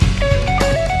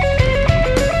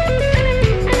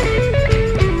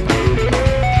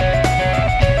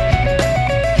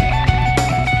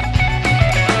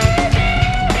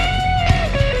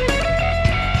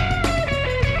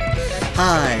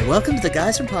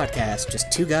Guys from Podcast,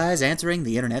 just two guys answering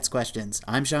the internet's questions.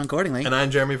 I'm Sean Cordingly. And I'm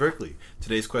Jeremy Berkeley.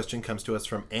 Today's question comes to us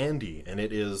from Andy, and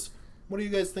it is, what do you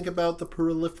guys think about the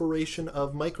proliferation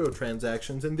of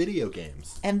microtransactions in video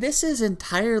games? And this is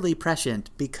entirely prescient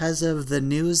because of the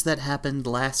news that happened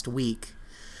last week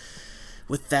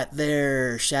with that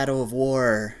there Shadow of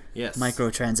War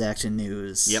microtransaction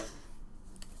news. Yep.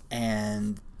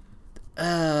 And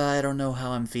I don't know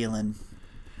how I'm feeling.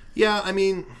 Yeah, I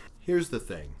mean, here's the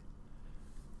thing.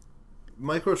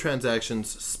 Microtransactions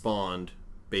spawned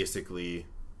basically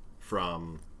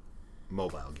from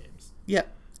mobile games.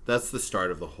 Yep. That's the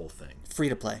start of the whole thing. Free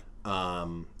to play.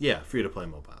 Free-to-play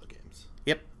mobile games.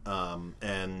 Yep.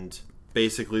 And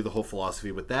basically the whole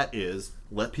philosophy with that is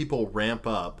let people ramp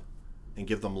up and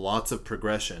give them lots of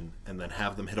progression and then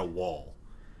have them hit a wall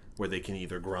where they can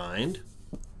either grind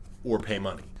or pay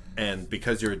money. And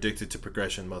because you're addicted to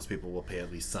progression, most people will pay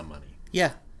at least some money.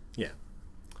 Yeah. Yeah.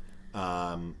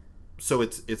 So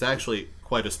it's actually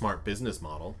quite a smart business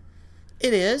model.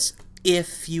 It is,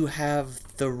 if you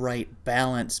have the right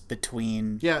balance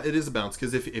between... Yeah, it is a balance,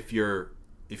 because if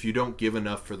you don't give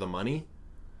enough for the money,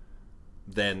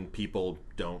 then people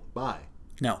don't buy.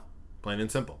 No. Plain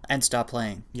and simple. And stop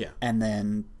playing. Yeah. And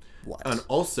then what? And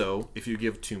also, if you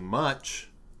give too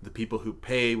much, the people who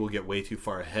pay will get way too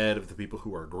far ahead of the people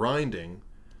who are grinding,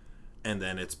 and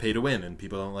then it's pay to win, and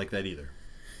people don't like that either.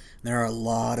 There are a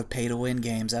lot of pay-to-win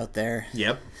games out there.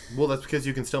 Yep. Well, that's because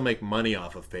you can still make money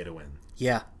off of pay-to-win.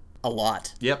 Yeah, a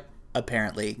lot. Yep.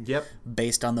 Apparently. Yep.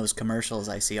 Based on those commercials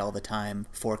I see all the time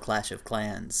for Clash of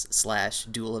Clans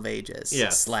 / Duel of Ages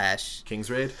 / King's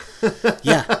Raid?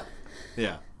 Yeah.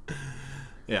 Yeah.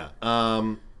 Yeah.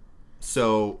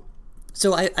 So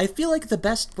I feel like the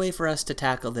best way for us to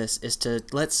tackle this is to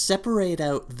let's separate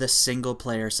out the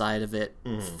single-player side of it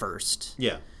first.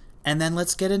 Yeah. And then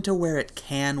let's get into where it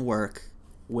can work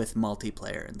with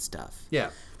multiplayer and stuff. Yeah.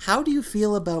 How do you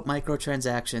feel about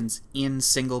microtransactions in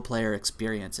single-player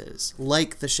experiences,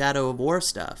 like the Shadow of War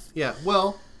stuff? Yeah,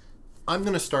 well, I'm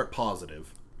going to start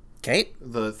positive. Okay.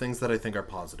 The things that I think are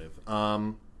positive.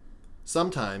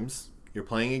 Sometimes you're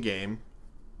playing a game,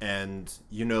 and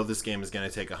you know this game is going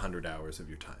to take 100 hours of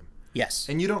your time. Yes.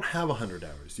 And you don't have 100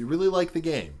 hours. You really like the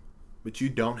game, but you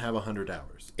don't have 100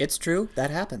 hours. It's true. That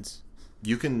happens.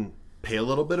 You can pay a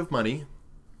little bit of money,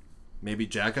 maybe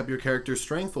jack up your character's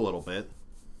strength a little bit,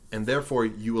 and therefore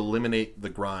you eliminate the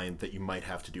grind that you might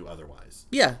have to do otherwise.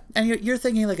 Yeah, and you're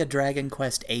thinking like a Dragon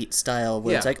Quest VIII style,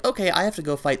 where it's like, okay, I have to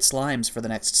go fight slimes for the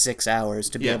next 6 hours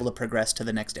to be able to progress to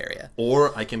the next area.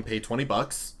 Or I can pay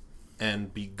 $20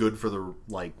 and be good for the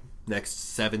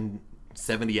next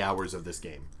 70 hours of this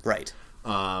game. Right.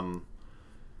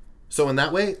 So in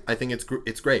that way, I think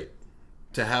it's great.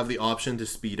 To have the option to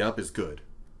speed up is good.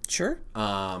 Sure.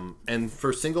 And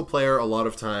for single player, a lot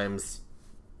of times,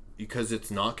 because it's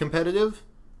not competitive,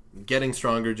 getting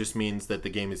stronger just means that the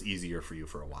game is easier for you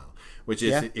for a while. Which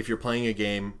is, if you're playing a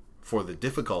game for the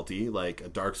difficulty, like a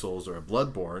Dark Souls or a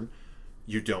Bloodborne,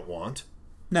 you don't want.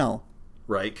 No.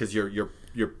 Right? Because you're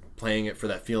playing it for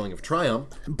that feeling of triumph.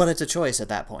 But it's a choice at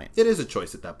that point. It is a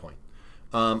choice at that point.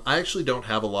 I actually don't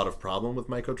have a lot of problem with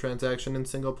microtransaction in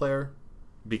single player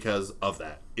because of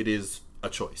that. It is a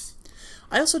choice.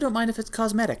 I also don't mind if it's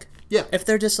cosmetic. Yeah. If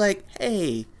they're just like,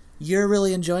 hey, you're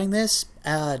really enjoying this,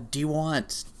 do you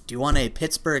want a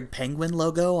Pittsburgh Penguin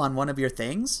logo on one of your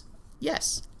things?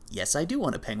 Yes, I do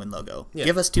want a Penguin logo. Yeah.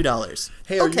 Give us $2.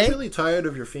 Hey, are you really tired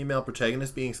of your female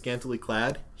protagonist being scantily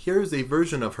clad? Here's a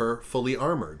version of her fully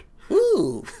armored.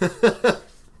 Ooh. Do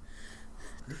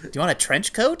you want a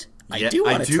trench coat? I do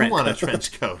want a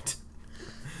trench coat.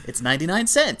 It's 99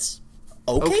 cents.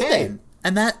 Okay then.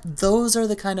 And those are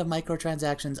the kind of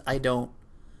microtransactions I don't...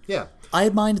 Yeah. I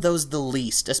mind those the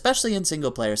least, especially in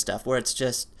single-player stuff, where it's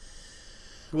just...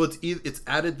 Well, it's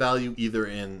added value either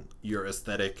in your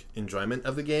aesthetic enjoyment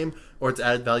of the game, or it's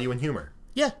added value in humor.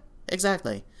 Yeah,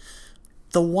 exactly.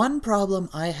 The one problem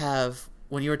I have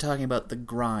when you were talking about the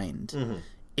grind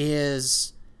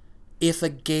is if a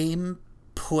game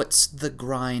puts the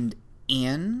grind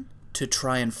in to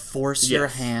try and force your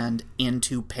hand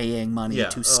into paying money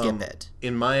to skip it.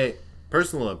 In my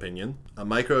personal opinion, a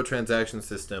microtransaction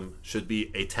system should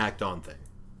be a tacked-on thing.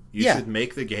 You should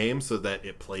make the game so that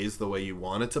it plays the way you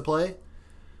want it to play,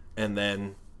 and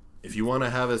then if you want to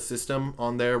have a system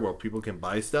on there where people can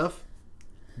buy stuff,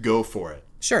 go for it.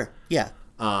 Sure, yeah.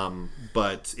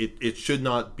 But it should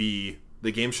not be...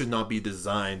 The game should not be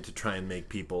designed to try and make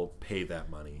people pay that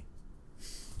money.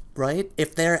 Right?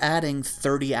 If they're adding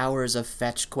 30 hours of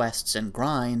fetch quests and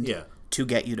grind to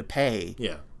get you to pay,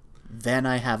 then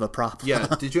I have a problem. Yeah.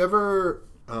 Did you ever...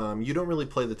 you don't really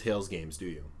play the Tales games, do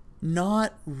you?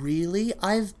 Not really.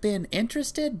 I've been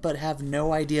interested, but have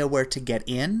no idea where to get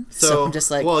in. So I'm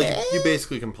just like, well, you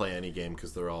basically can play any game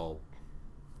because they're all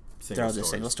they're all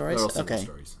just single stories. They're all single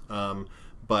stories.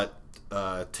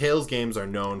 But Tales games are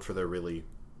known for they're really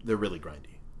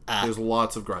grindy. There's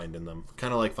lots of grind in them,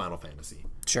 kind of like Final Fantasy.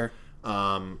 Sure.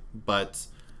 But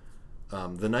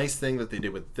the nice thing that they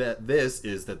did with this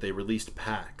is that they released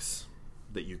packs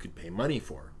that you could pay money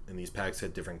for, and these packs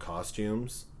had different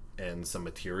costumes and some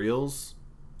materials,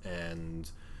 and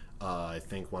I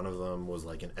think one of them was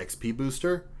like an XP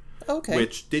booster,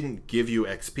 which didn't give you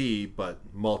XP but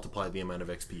multiplied the amount of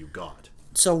XP you got.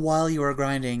 So while you were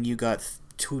grinding, you got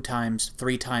 3 times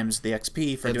the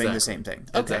XP for doing the same thing.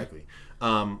 Exactly.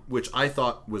 Which I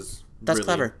thought was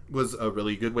clever. Was a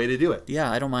really good way to do it.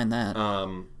 Yeah, I don't mind that.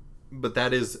 But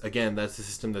that's a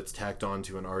system that's tacked on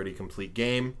to an already complete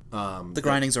game. The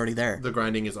grinding's already there. The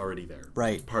grinding is already there.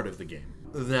 Right. It's part of the game.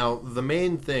 Now, the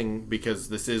main thing, because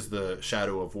this is the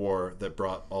Shadow of War that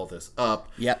brought all this up,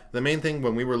 the main thing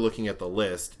when we were looking at the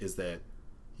list is that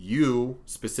you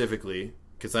specifically,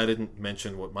 because I didn't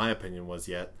mention what my opinion was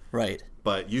yet, right?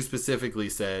 But you specifically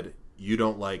said you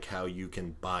don't like how you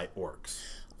can buy orcs.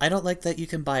 I don't like that you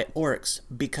can buy orcs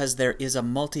because there is a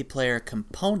multiplayer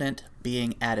component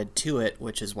being added to it,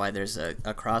 which is why there's a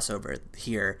crossover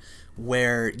here,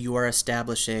 where you are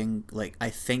establishing, like,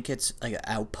 I think it's like an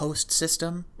outpost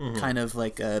system, kind of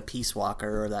like a Peace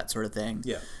Walker or that sort of thing,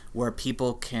 where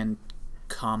people can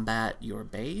combat your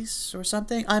base or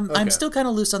something. I'm still kind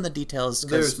of loose on the details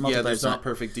because there's not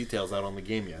perfect details out on the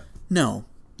game yet. No.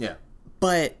 Yeah.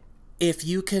 But if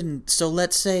you can, so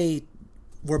let's say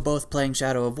we're both playing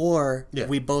Shadow of War,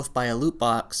 we both buy a loot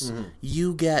box,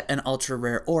 you get an ultra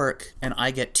rare orc, and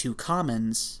I get 2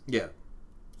 commons. Yeah.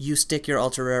 You stick your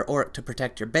ultra rare orc to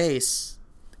protect your base.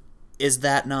 Is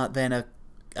that not then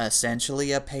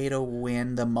essentially a pay to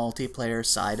win the multiplayer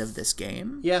side of this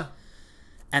game? Yeah.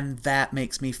 And that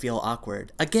makes me feel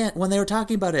awkward. Again, when they were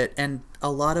talking about it, and a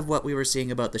lot of what we were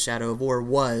seeing about the Shadow of War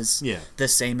was the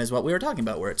same as what we were talking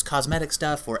about, where it's cosmetic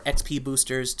stuff or XP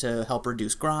boosters to help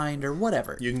reduce grind or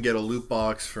whatever. You can get a loot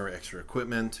box for extra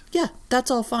equipment. Yeah,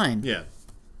 that's all fine. Yeah.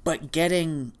 But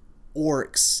getting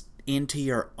orcs into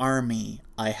your army,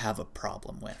 I have a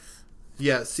problem with.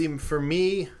 Yeah, see, for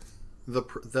me,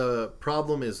 the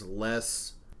problem is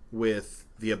less with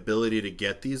the ability to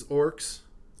get these orcs.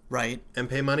 Right. And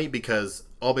pay money, because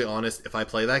I'll be honest, if I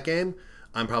play that game,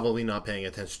 I'm probably not paying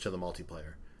attention to the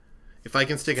multiplayer. If I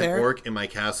can stick an orc in my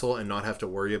castle and not have to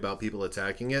worry about people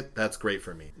attacking it, that's great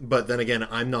for me. But then again,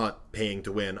 I'm not paying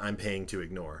to win, I'm paying to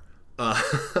ignore.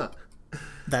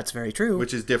 That's very true.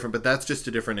 Which is different, but that's just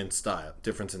a difference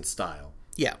in style.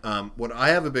 Yeah. What I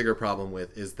have a bigger problem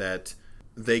with is that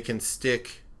they can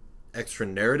stick extra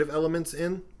narrative elements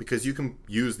in, because you can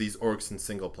use these orcs in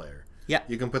single player. Yeah.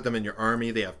 You can put them in your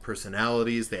army. They have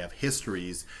personalities. They have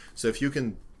histories. So if you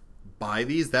can buy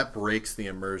these, that breaks the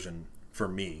immersion for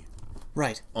me.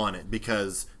 Right. On it,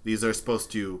 because these are supposed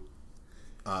to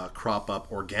crop up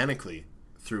organically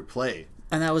through play.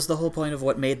 And that was the whole point of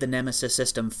what made the Nemesis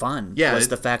system fun. Yeah. Was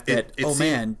the fact that, there's a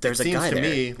guy there. It seems to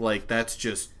me like that's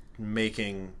just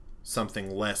making something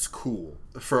less cool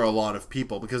for a lot of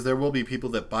people, because there will be people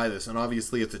that buy this, and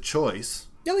obviously it's a choice.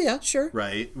 Oh, yeah, sure.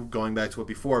 Right? Going back to what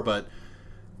before, but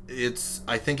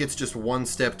I think it's just one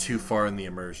step too far in the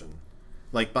immersion.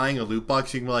 Like buying a loot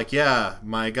box, you can be like, yeah,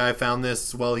 my guy found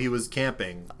this while he was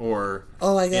camping, or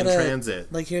in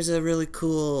transit. Like, here's a really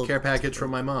cool care package from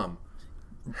my mom.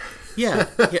 Yeah.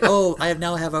 I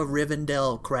now have a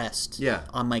Rivendell crest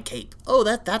on my cape. Oh,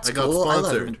 that's cool. I got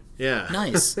sponsored. I love Yeah.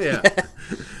 Nice. Yeah.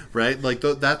 Right? Like,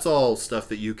 that's all stuff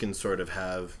that you can sort of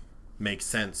have make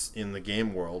sense in the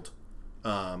game world.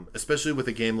 Especially with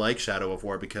a game like Shadow of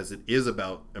War, because it is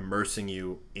about immersing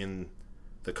you in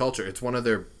the culture. It's one of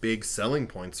their big selling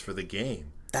points for the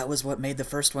game. That was what made the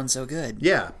first one so good.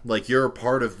 Yeah, like you're a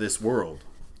part of this world,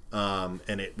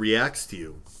 and it reacts to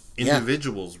you.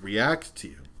 Individuals react to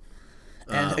you.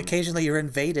 And occasionally you're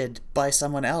invaded by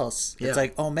someone else. It's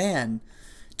like, oh man,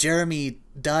 Jeremy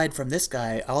died from this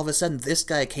guy. All of a sudden this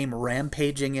guy came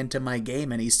rampaging into my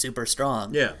game and he's super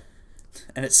strong. Yeah.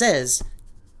 And it says...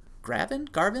 Garvin?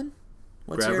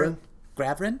 What's Gravrin?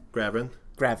 Gravrin?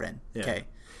 Gravrin. Yeah. Okay.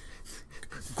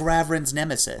 Gravrin's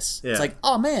nemesis. Yeah. It's like,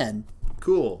 oh man.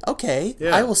 Cool. Okay.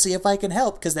 Yeah. I will see if I can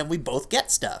help, because then we both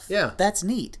get stuff. Yeah. That's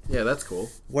neat. Yeah, that's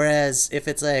cool. Whereas if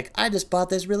it's like, I just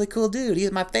bought this really cool dude.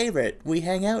 He's my favorite. We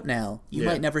hang out now. You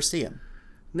might never see him.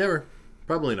 Never.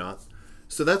 Probably not.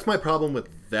 So that's my problem with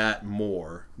that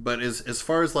more. But as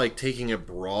far as like taking a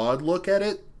broad look at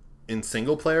it, in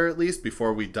single player at least,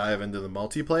 before we dive into the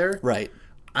multiplayer, right?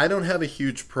 I don't have a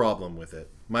huge problem with it.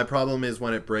 My problem is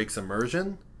when it breaks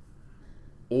immersion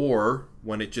or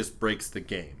when it just breaks the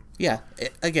game. Yeah,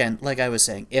 again, like I was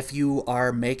saying, if you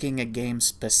are making a game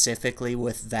specifically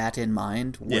with that in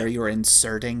mind, where you're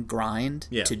inserting grind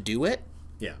to do it,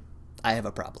 I have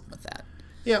a problem with that.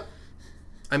 Yeah.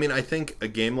 I mean, I think a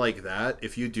game like that,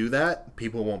 if you do that,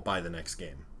 people won't buy the next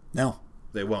game. No.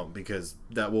 They won't, because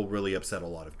that will really upset a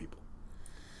lot of people.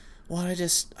 Well,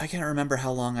 I can't remember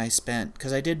how long I spent,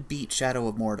 because I did beat Shadow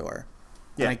of Mordor.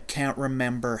 Yeah. And I can't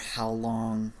remember how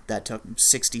long that took,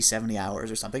 60, 70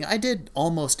 hours or something. I did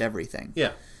almost everything.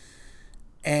 Yeah.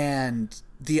 And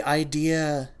the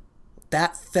idea,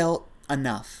 that felt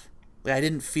enough. I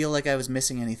didn't feel like I was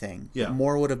missing anything. Yeah.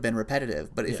 More would have been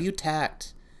repetitive. But if you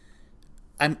tacked...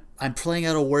 I'm playing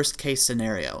out a worst case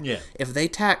scenario. Yeah. If they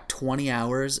tacked 20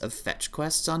 hours of fetch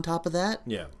quests on top of that,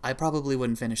 I probably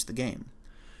wouldn't finish the game.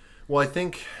 Well, I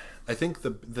think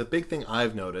the big thing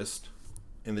I've noticed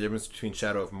in the difference between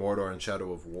Shadow of Mordor and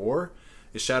Shadow of War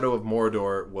is Shadow of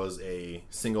Mordor was a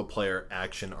single player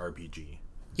action RPG.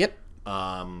 Yep.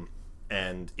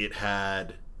 And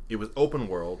it was open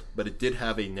world, but it did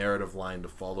have a narrative line to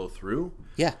follow through.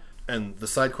 Yeah. And the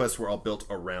side quests were all built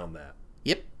around that.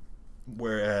 Yep.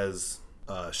 Whereas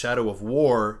Shadow of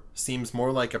War seems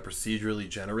more like a procedurally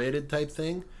generated type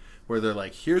thing, where they're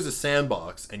like, here's a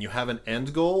sandbox, and you have an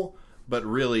end goal, but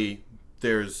really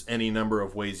there's any number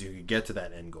of ways you could get to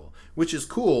that end goal, which is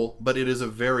cool, but it is a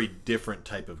very different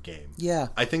type of game. Yeah.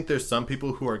 I think there's some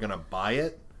people who are going to buy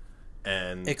it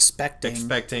and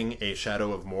expecting a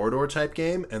Shadow of Mordor type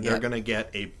game, and they're going to get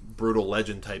a Brutal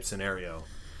Legend type scenario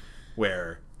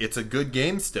where it's a good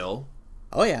game still.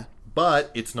 Oh, yeah.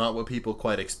 But it's not what people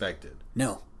quite expected.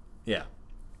 No. Yeah.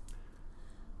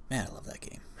 Man, I love that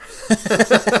game.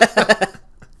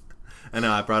 I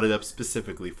know, I brought it up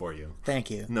specifically for you.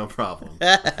 Thank you. No problem.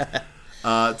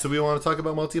 So we want to talk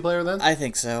about multiplayer then? I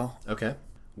think so. Okay.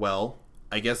 Well,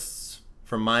 I guess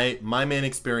from my main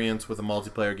experience with a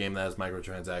multiplayer game that has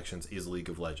microtransactions is League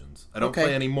of Legends. I don't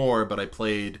play anymore, but I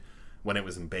played when it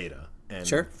was in beta. And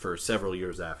for several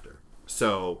years after.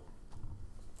 So...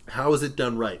 how is it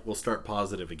done right? We'll start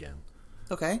positive again.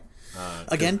 Okay.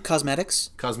 Again,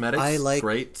 cosmetics. I like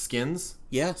great skins.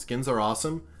 Yeah. Skins are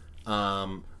awesome.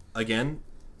 Again,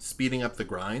 speeding up the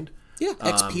grind. Yeah,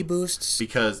 XP boosts.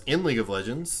 Because in League of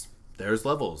Legends, there's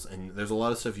levels, and there's a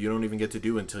lot of stuff you don't even get to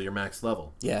do until you're max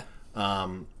level. Yeah.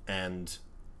 And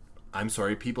I'm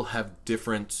sorry, people have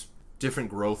different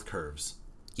growth curves.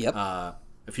 Yep.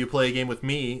 If you play a game with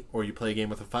me, or you play a game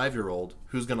with a 5-year-old,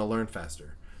 who's going to learn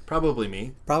faster? Probably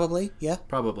me. Probably, yeah.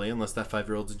 Probably, unless that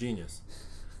 5-year-old's a genius.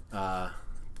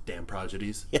 Damn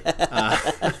prodigies.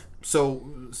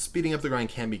 So, speeding up the grind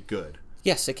can be good.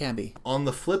 Yes, it can be. On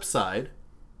the flip side,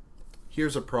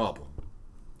 here's a problem.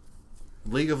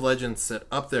 League of Legends set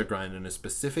up their grind in a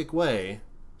specific way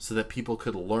so that people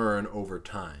could learn over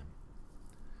time.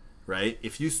 Right?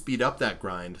 If you speed up that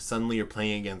grind, suddenly you're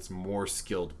playing against more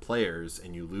skilled players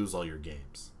and you lose all your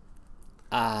games.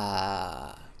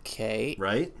 Okay.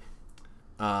 Right?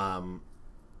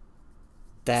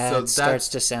 That starts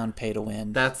to sound pay to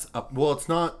win. Well, it's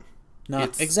not.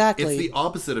 Exactly. It's the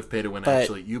opposite of pay to win,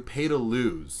 actually. You pay to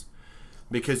lose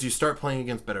because you start playing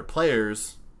against better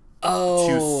players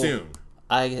too soon.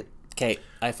 I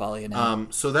follow you now.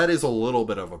 So that is a little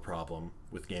bit of a problem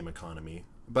with game economy.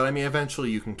 But, I mean,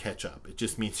 eventually you can catch up. It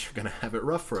just means you're going to have it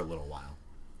rough for a little while.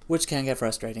 Which can get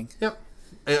frustrating. Yep.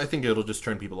 I think it'll just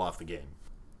turn people off the game.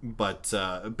 But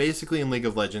basically in League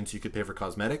of Legends, you could pay for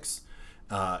cosmetics.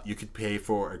 You could pay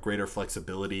for a greater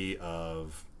flexibility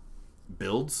of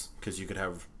builds, because you could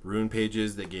have rune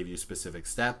pages that gave you specific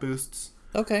stat boosts.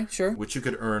 Okay, sure. Which you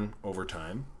could earn over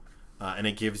time. And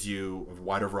it gives you a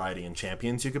wider variety in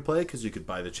champions you could play, because you could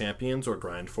buy the champions or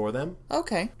grind for them.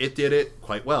 Okay. It did it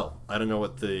quite well. I don't know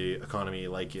what the economy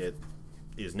like it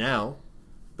is now,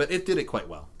 but it did it quite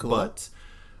well. Cool. But,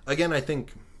 again, I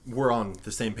think we're on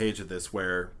the same page of this,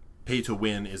 where pay to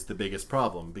win is the biggest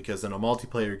problem, because in a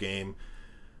multiplayer game,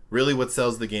 really what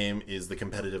sells the game is the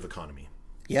competitive economy.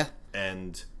 Yeah.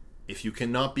 And if you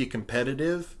cannot be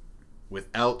competitive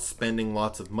without spending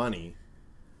lots of money,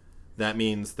 that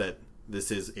means that this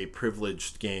is a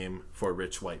privileged game for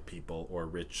rich white people or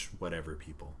rich whatever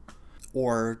people.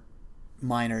 Or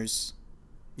miners.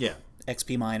 Yeah.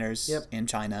 XP miners in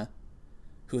China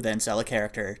who then sell a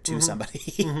character to somebody.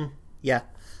 Yeah.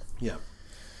 Yeah.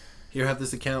 Here, have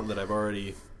this account that I've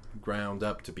already ground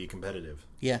up to be competitive.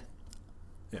 Yeah.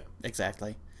 Yeah.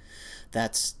 Exactly.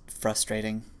 That's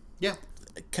frustrating. Yeah.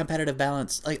 Competitive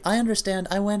balance. Like, I understand.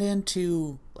 I went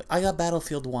into... I got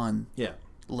Battlefield 1 yeah.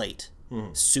 late.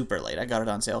 super late. I got it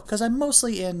on sale because I'm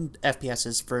mostly in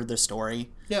FPSs for the story.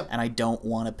 Yep. And I don't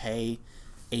want to pay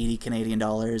 80 Canadian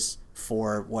dollars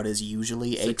for what is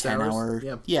usually a 10-hour.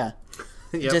 Yep. Yeah.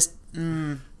 Yep. Just,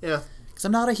 yeah. Because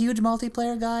I'm not a huge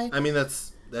multiplayer guy. I mean,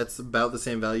 that's about the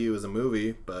same value as a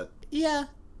movie, but... Yeah.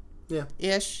 Yeah.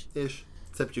 Ish.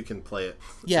 Except you can play it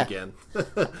again.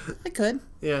 I could.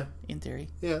 Yeah. In theory.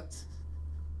 Yeah.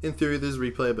 In theory, there's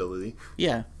replayability.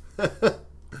 Yeah.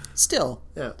 Still.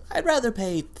 Yeah. I'd rather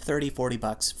pay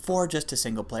 $30-$40 for just a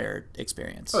single-player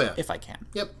experience. Oh, yeah. If I can.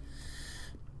 Yep.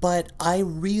 But I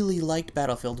really liked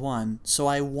Battlefield 1, so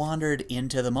I wandered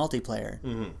into the multiplayer.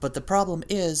 Mm-hmm. But the problem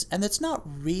is, and it's not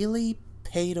really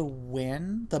pay to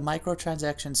win, the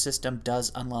microtransaction system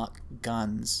does unlock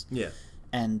guns. Yeah.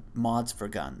 And mods for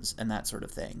guns and that sort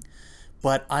of thing.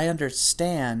 But I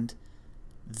understand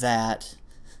that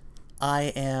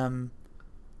I am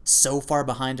so far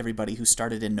behind everybody who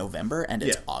started in November and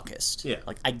it's August. Yeah.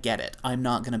 Like, I get it. I'm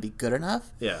not going to be good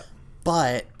enough. Yeah.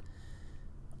 But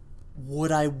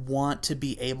would I want to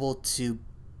be able to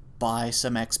buy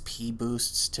some XP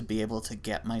boosts to be able to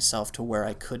get myself to where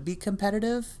I could be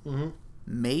competitive? Mm-hmm.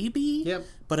 Maybe. Yep.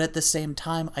 But at the same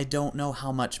time, I don't know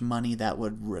how much money that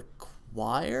would require.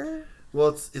 Well,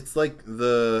 it's like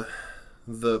the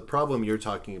problem you're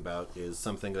talking about is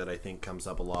something that I think comes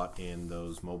up a lot in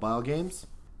those mobile games.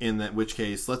 In that which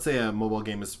case, let's say a mobile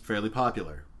game is fairly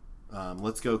popular.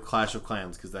 Let's go Clash of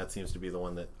Clans, because that seems to be the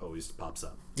one that always pops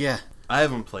up. Yeah. I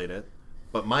haven't played it,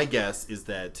 but my guess is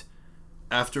that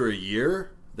after a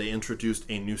year, they introduced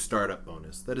a new startup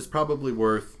bonus that is probably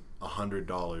worth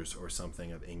 $100 or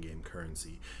something of in-game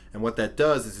currency. And what that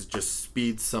does is it just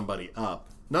speeds somebody up.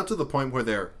 Not to the point where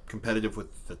they're competitive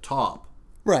with the top.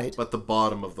 Right. But the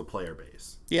bottom of the player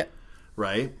base. Yeah.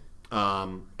 Right?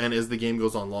 And as the game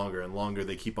goes on longer and longer,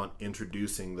 they keep on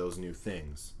introducing those new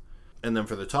things. And then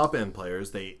for the top-end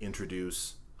players, they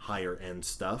introduce higher-end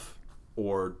stuff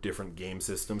or different game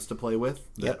systems to play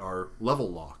with that are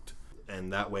level-locked.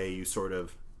 And that way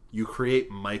you create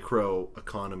micro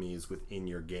economies within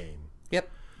your game. Yep.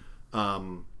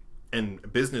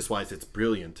 And business-wise, it's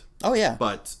brilliant. Oh, yeah.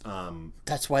 But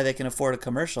that's why they can afford a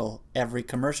commercial every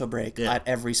commercial break at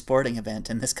every sporting event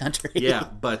in this country. Yeah,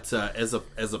 but as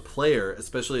a player,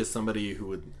 especially as somebody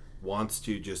who wants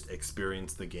to just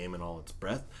experience the game in all its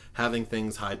breadth, having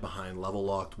things hide behind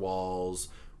level-locked walls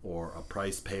or a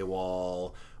price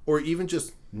paywall, or even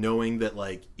just knowing that,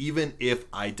 like, even if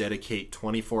I dedicate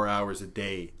 24 hours a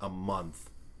day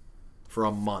for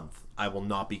a month, I will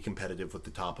not be competitive with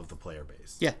the top of the player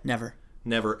base. Yeah, never.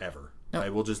 Never, ever. Nope. I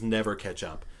will just never catch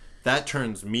up. That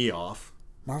turns me off.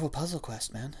 Marvel Puzzle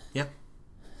Quest, man. Yeah.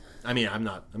 I mean,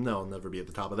 I'll never be at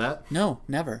the top of that. No,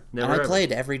 never. Never and I ever.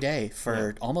 played every day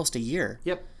for almost a year.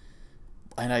 Yep.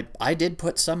 And I did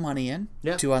put some money in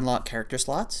to unlock character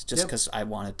slots, just Yep. because I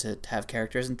wanted to have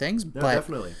characters and things. No, but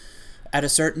definitely. at a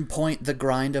certain point, the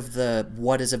grind of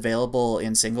what is available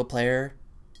in single player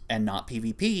and not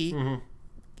PvP,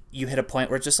 you hit a point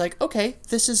where it's just like, okay,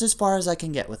 this is as far as I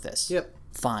can get with this. Yep.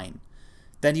 Fine.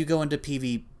 Then you go into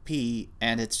PvP,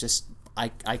 and it's just, I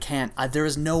can't, there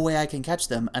is no way I can catch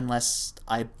them unless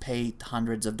I pay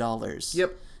hundreds of dollars.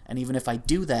 Yep. And even if I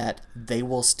do that, they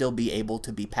will still be able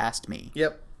to be past me.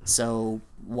 Yep. So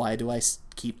why do I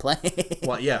keep playing?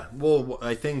 Well, yeah. Well,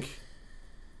 I think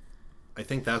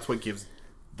that's what gives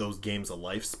those games a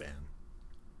lifespan,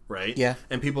 right? Yeah.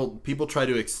 And people try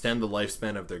to extend the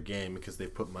lifespan of their game because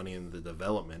they've put money into the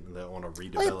development and they want to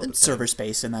redevelop it. Server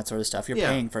space and that sort of stuff. You're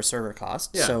paying for server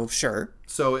costs, so sure.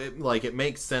 So it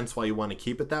makes sense why you want to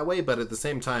keep it that way, but at the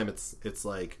same time, it's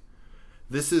like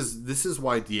this is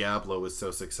why Diablo is so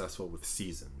successful with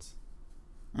seasons,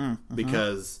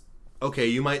 because okay,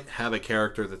 you might have a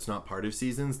character that's not part of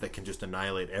seasons that can just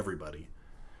annihilate everybody.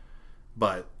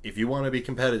 But if you want to be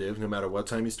competitive, no matter what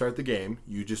time you start the game,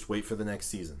 you just wait for the next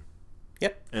season.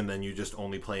 Yep. And then you just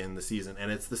only play in the season.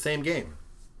 And it's the same game.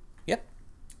 Yep.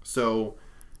 So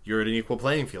you're at an equal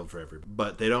playing field for everybody.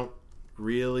 But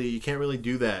you can't really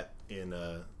do that in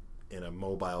a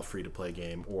mobile free-to-play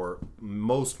game or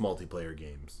most multiplayer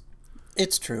games.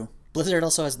 It's true. Blizzard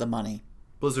also has the money.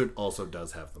 Blizzard also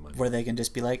does have the money. Where they can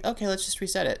just be like, okay, let's just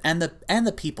reset it. And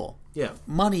the people. Yeah.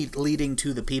 Money leading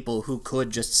to the people who could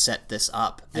just set this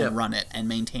up and run it and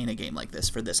maintain a game like this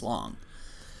for this long.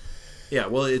 Yeah,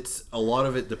 well, a lot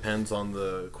of it depends on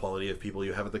the quality of people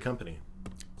you have at the company.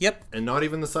 Yep. And not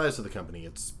even the size of the company.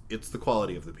 It's the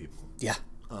quality of the people. Yeah,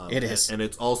 it is. And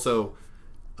it's also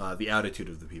the attitude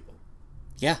of the people.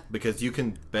 Yeah. Because you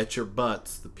can bet your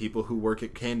butts the people who work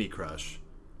at Candy Crush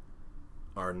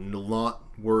are not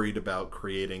worried about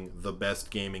creating the best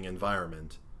gaming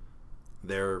environment.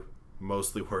 They're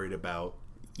mostly worried about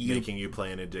making you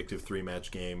play an addictive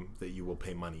 3-match game that you will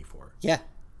pay money for. Yeah,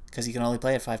 because you can only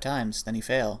play it 5 times, then you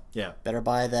fail. Yeah. Better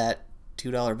buy that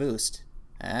 $2 boost.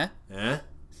 Eh? Eh?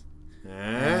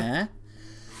 Eh?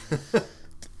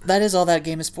 That is all that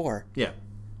game is for. Yeah.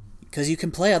 Because you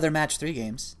can play other Match 3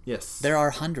 games. Yes. There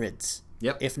are hundreds,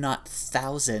 Yep. if not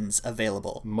thousands,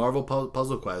 available. Marvel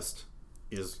Puzzle Quest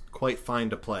is quite fine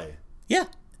to play. Yeah,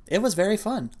 it was very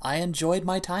fun. I enjoyed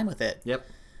my time with it. Yep.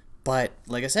 But,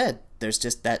 like I said, there's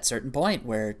just that certain point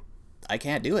where I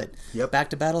can't do it. Yep. Back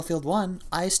to Battlefield 1,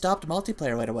 I stopped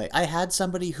multiplayer right away. I had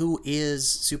somebody who is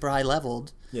super high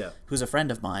leveled, Yeah. who's a friend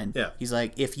of mine. Yeah. He's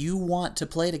like, if you want to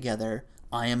play together,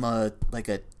 I am a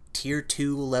tier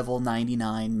 2 level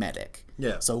 99 medic.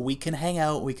 Yeah. So we can hang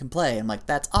out, we can play. I'm like,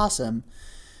 that's awesome.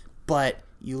 But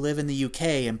you live in the UK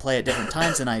and play at different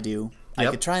times than I do. I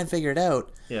Yep. could try and figure it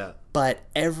out. Yeah. But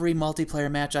every multiplayer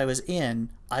match I was in,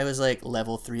 I was like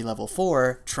level 3, level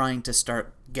 4, trying to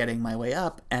start getting my way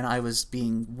up, and I was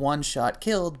being one-shot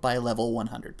killed by level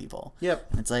 100 people. Yep.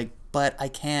 And it's like, but I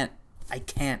can't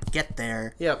get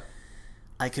there. Yep.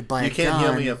 I could buy a gun. You can't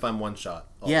heal me if I'm one shot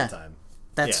all the time.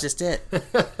 That's Yeah. just it.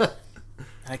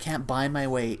 I can't buy my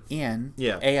way in.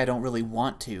 Yeah. A, I don't really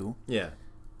want to. Yeah.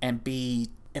 And B,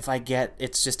 if I get,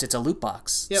 it's a loot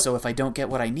box. Yep. So if I don't get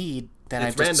what I need, then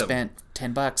It's I've just random.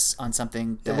 spent $10 on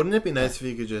something that... Wouldn't it be nice if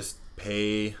you could just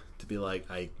pay to be like,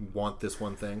 I want this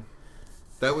one thing?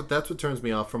 That's what turns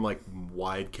me off from like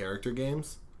wide character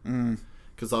games.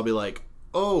 Because I'll be like,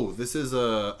 oh, this is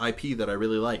a IP that I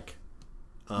really like.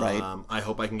 Right. I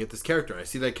hope I can get this character. I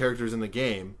see that character's in the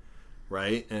game,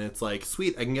 right? And it's like,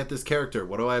 sweet, I can get this character.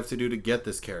 What do I have to do to get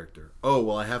this character? Oh,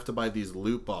 well, I have to buy these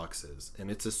loot boxes.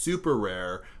 And it's a super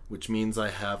rare, which means I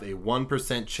have a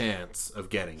 1% chance of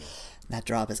getting it. That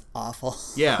drop is awful.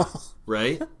 Yeah,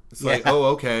 right? It's like, Yeah. oh,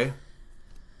 okay.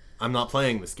 I'm not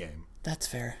playing this game. That's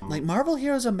fair. Like, Marvel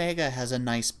Heroes Omega has a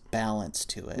nice balance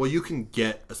to it. Well, you can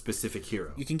get a specific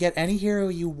hero. You can get any hero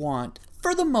you want,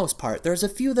 for the most part. There's a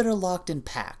few that are locked in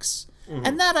packs.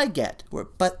 And that I get.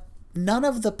 But none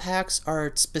of the packs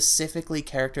are specifically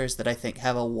characters that I think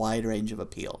have a wide range of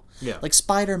appeal. Yeah. Like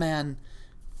Spider-Man,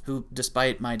 who,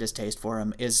 despite my distaste for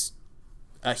him, is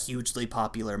a hugely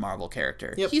popular Marvel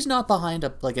character. Yep. He's not behind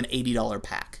an $80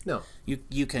 pack. No.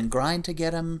 You can grind to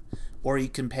get him, or you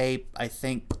can pay, I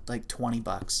think, like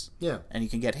 $20. Yeah. And you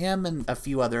can get him and a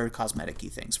few other cosmetic-y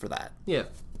things for that. Yeah.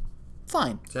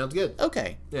 Fine. Sounds good.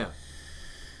 Okay. Yeah.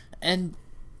 And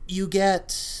you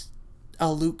get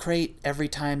a loot crate every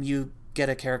time you get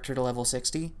a character to level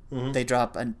 60. They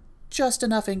drop just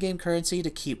enough in-game currency to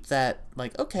keep that,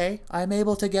 like, okay, I'm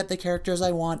able to get the characters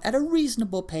I want at a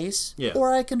reasonable pace, Yeah.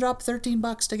 or I can drop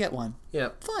 $13 to get one. Yeah.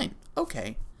 Fine.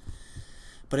 Okay.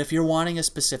 But if you're wanting a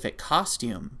specific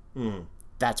costume,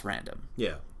 that's random.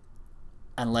 Yeah.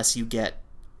 Unless you get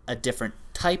a different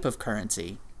type of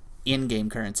currency, in-game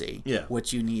currency, Yeah.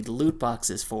 which you need loot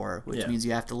boxes for, which Yeah. means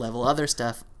you have to level other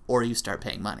stuff, or you start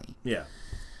paying money. Yeah.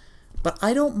 But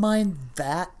I don't mind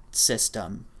that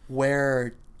system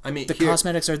where I mean, the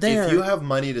cosmetics are there. If you have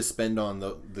money to spend on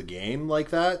the game like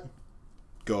that,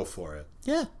 go for it.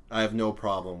 Yeah, I have no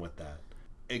problem with that.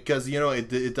 Because,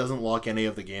 it doesn't lock any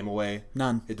of the game away.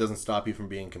 none. It doesn't stop you from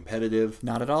being competitive.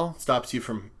 Not at all. Stops you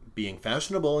from being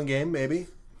fashionable in game, maybe.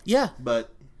 Yeah,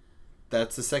 But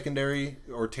that's a secondary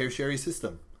or tertiary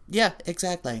system. yeah,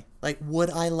 exactly. Like, would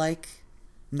I like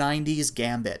 90s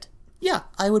Gambit? Yeah,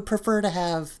 I would prefer to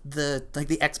have the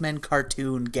X-Men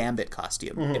cartoon Gambit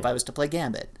costume if I was to play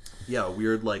Gambit. Yeah, a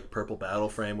weird, purple battle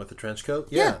frame with a trench coat.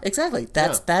 Yeah, exactly.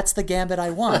 That's the Gambit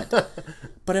I want.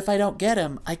 But if I don't get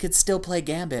him, I could still play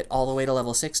Gambit all the way to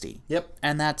level 60. Yep.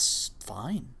 And that's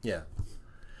fine. Yeah.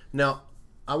 Now,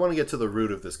 I want to get to the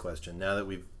root of this question, now that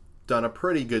we've done a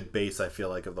pretty good base, I feel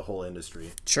like, of the whole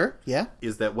industry. Sure, yeah.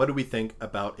 Is that what do we think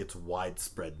about its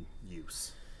widespread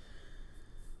use?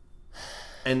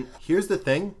 And here's the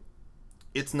thing.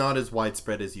 It's not as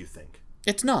widespread as you think.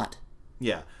 It's not.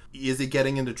 Yeah. Is it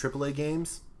getting into AAA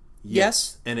games?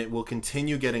 Yes. And it will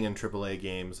continue getting in AAA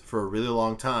games for a really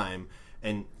long time.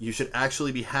 And you should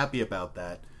actually be happy about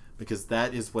that, because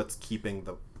that is what's keeping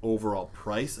the overall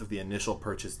price of the initial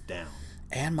purchase down.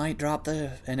 And might drop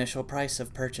the initial price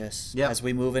of purchase Yep. as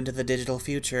we move into the digital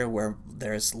future where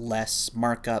there's less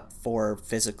markup for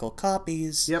physical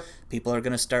copies. Yep. People are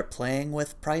going to start playing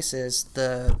with prices.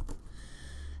 The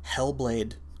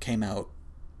Hellblade came out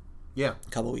Yeah. a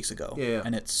couple weeks ago. Yeah.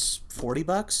 And it's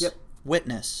 $40. Yep.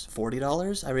 Witness,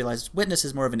 $40. I realized Witness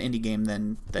is more of an indie game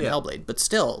than Yeah. Hellblade. But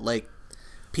still,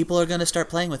 people are going to start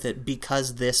playing with it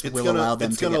because this will allow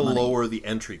them to get money. It's going to lower the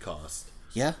entry cost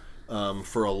Yeah.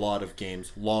 for a lot of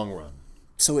games long run.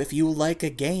 So if you like a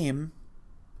game,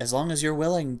 as long as you're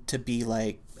willing to be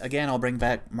like, again, I'll bring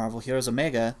back Marvel Heroes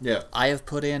Omega. Yeah. I have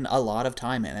put in a lot of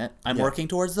time in it. I'm Yeah. working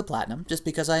towards the platinum just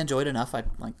because I enjoyed enough. I'd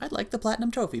like the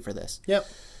platinum trophy for this. Yep.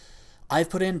 I've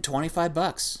put in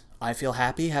 $25. I feel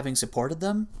happy having supported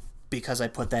them because I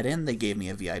put that in. They gave me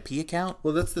a VIP account.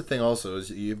 Well, that's the thing also,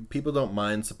 is people don't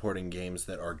mind supporting games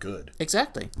that are good.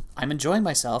 Exactly. I'm enjoying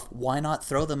myself. Why not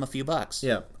throw them a few bucks?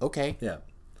 Yeah. Okay. Yeah.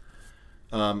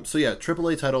 So yeah,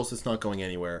 AAA titles, it's not going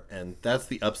anywhere, and that's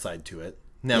the upside to it.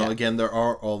 Now, again, there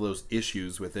are all those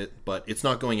issues with it, but it's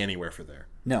not going anywhere for there.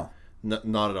 No.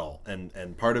 Not at all.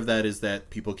 And part of that is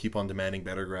that people keep on demanding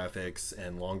better graphics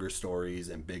and longer stories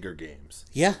and bigger games.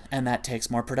 Yeah, and that takes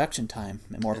more production time.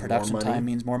 And more production time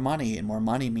means more money, and more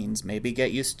money means maybe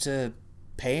get used to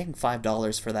paying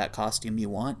 $5 for that costume you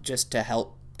want just to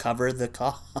help cover the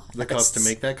cost. The cost to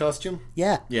make that costume?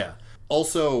 Yeah. Yeah.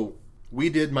 Also, we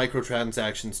did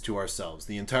microtransactions to ourselves.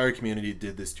 The entire community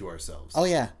did this to ourselves. Oh,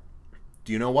 yeah.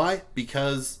 Do you know why?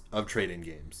 Because of trade-in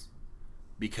games.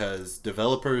 Because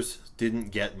developers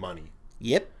didn't get money.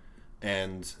 Yep.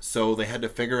 And so they had to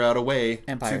figure out a way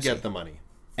to get the money.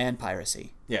 And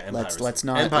piracy. Yeah, and let's piracy. Let's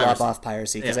not lop off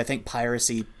piracy, because I think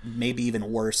piracy may be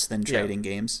even worse than trading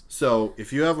games. So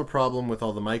if you have a problem with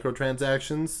all the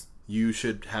microtransactions, you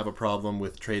should have a problem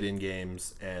with trade-in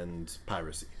games and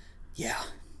piracy. Yeah.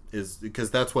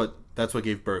 Because that's what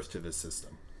gave birth to this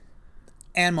system.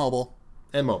 And mobile.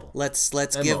 And mobile. Let's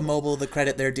give mobile the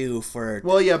credit they're due for.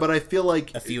 Well, yeah, but I feel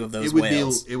like a few of those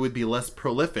whales. It would be less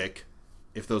prolific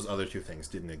if those other two things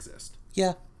didn't exist.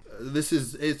 Yeah.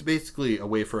 It's basically a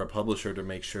way for a publisher to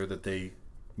make sure that they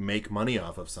make money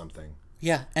off of something.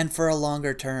 Yeah, and for a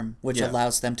longer term, which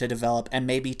allows them to develop and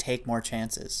maybe take more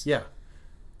chances. Yeah.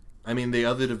 I mean, the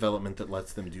other development that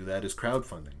lets them do that is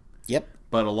crowdfunding. Yep.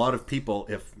 But a lot of people,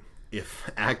 if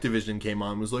Activision came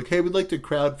on and was like, hey, we'd like to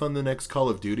crowdfund the next Call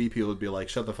of Duty, people would be like,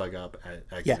 shut the fuck up,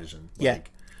 Activision. Yeah.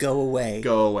 Go away.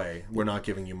 Go away. We're not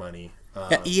giving you money.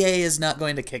 EA is not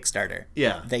going to Kickstarter.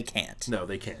 Yeah. They can't. No,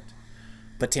 they can't.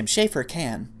 But Tim Schafer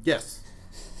can. Yes.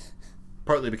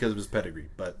 Partly because of his pedigree,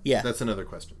 but that's another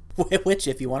question. Which,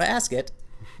 if you want to ask it,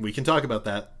 we can talk about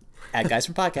that. At Guys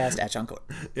from Podcast, at Sean Core.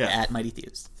 Yeah. At Mighty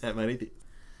Thieves. At Mighty Thieves.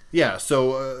 Yeah,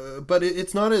 so, but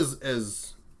it's not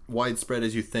as widespread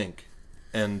as you think.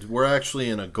 And we're actually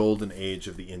in a golden age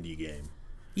of the indie game.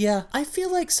 Yeah, I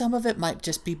feel like some of it might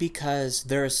just be because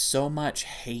there is so much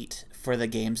hate for the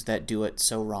games that do it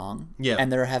so wrong. Yeah.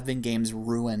 And there have been games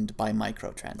ruined by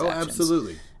microtransactions. Oh,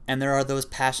 absolutely. And there are those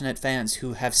passionate fans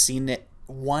who have seen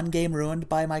one game ruined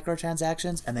by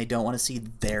microtransactions, and they don't want to see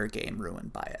their game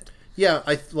ruined by it. Yeah,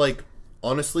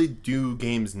 honestly, do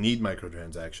games need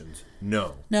microtransactions?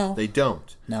 No. No. They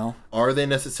don't. No. Are they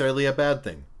necessarily a bad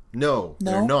thing? No.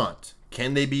 They're not.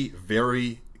 Can they be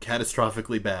very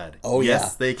catastrophically bad? Oh,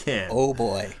 yes, they can. Oh,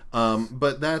 boy.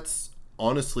 But that's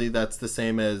the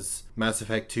same as Mass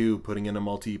Effect 2 putting in a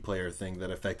multiplayer thing that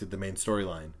affected the main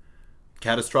storyline.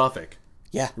 Catastrophic.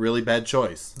 Yeah. Really bad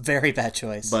choice. Very bad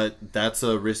choice. But that's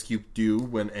a risk you do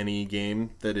when any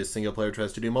game that is single player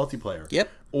tries to do multiplayer. Yep.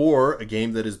 Or a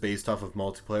game that is based off of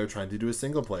multiplayer trying to do a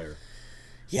single player.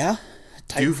 Yeah.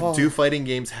 Do fighting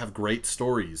games have great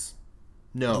stories?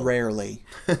 No. Rarely.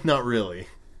 Not really.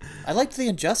 I liked the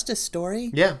Injustice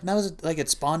story. Yeah. And that was it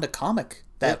spawned a comic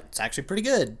that's actually pretty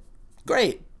good.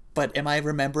 Great. But am I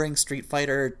remembering Street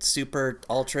Fighter Super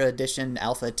Ultra Edition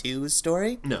Alpha 2's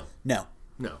story? No. No.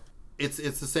 No. It's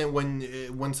the same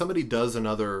when somebody does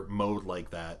another mode like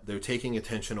that, they're taking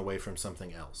attention away from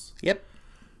something else. Yep.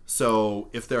 So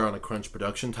if they're on a crunch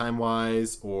production time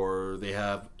wise, or they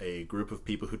have a group of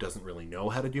people who doesn't really know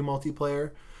how to do multiplayer,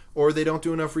 or they don't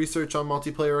do enough research on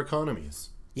multiplayer economies.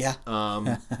 Yeah.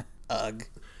 Ugh.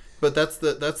 But that's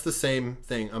the same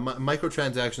thing. A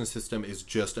microtransaction system is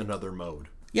just another mode.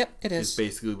 Yep, it is. It's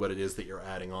basically what it is that you're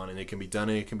adding on, and it can be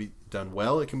done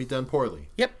well, it can be done poorly.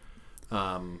 Yep.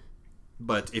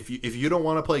 But if you don't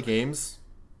want to play games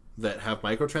that have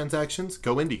microtransactions,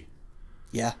 go indie.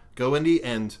 Yeah. Go indie,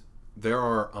 and there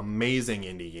are amazing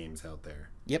indie games out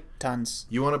there. Yep, tons.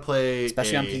 You want to play...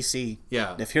 Especially on PC.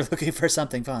 Yeah. If you're looking for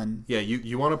something fun. Yeah,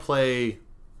 you want to play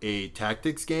a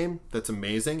tactics game that's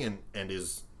amazing and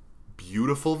is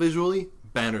beautiful visually?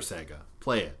 Banner Saga.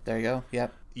 Play it. There you go.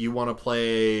 Yep. You want to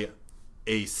play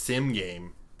a sim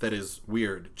game that is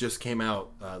weird. Just came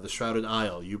out, The Shrouded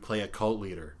Isle. You play a cult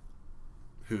leader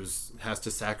who has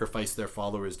to sacrifice their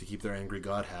followers to keep their angry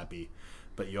god happy.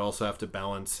 But you also have to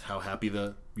balance how happy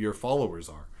your followers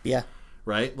are. Yeah.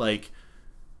 Right? Like,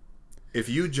 if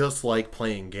you just like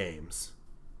playing games,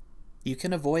 you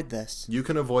can avoid this. You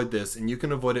can avoid this, and you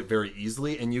can avoid it very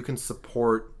easily, and you can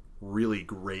support really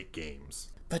great games.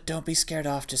 But don't be scared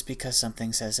off just because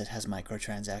something says it has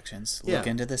microtransactions. Yeah. Look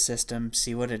into the system,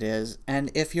 see what it is, and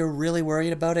if you're really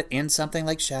worried about it in something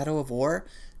like Shadow of War,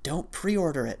 don't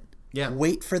pre-order it. Yeah.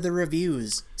 Wait for the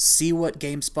reviews. See what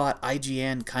GameSpot,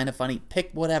 IGN, Kinda Funny, pick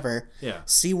whatever. Yeah.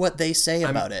 See what they say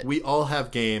about it. We all have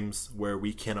games where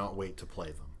we cannot wait to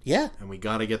play them. Yeah. And we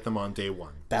got to get them on day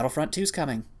one. Battlefront 2's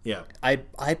coming. Yeah.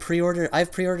 I've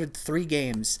pre-ordered 3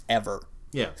 games ever.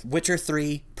 Yeah. Witcher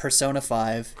 3, Persona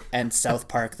 5, and South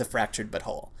Park The Fractured But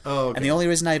Whole. Oh, okay. And the only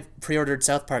reason I pre-ordered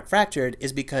South Park Fractured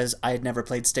is because I had never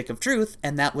played Stick of Truth,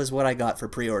 and that was what I got for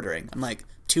pre-ordering. I'm like,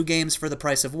 2 games for the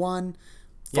price of 1?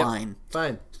 Fine. Yep.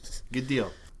 Fine. Good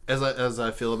deal. As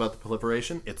I feel about the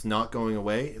proliferation, it's not going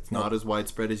away. It's not as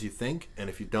widespread as you think, and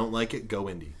if you don't like it, go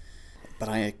indie. But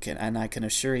I can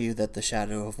assure you that the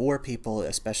Shadow of War people,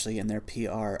 especially in their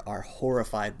PR, are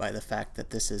horrified by the fact that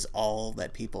this is all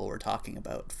that people were talking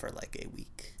about for like a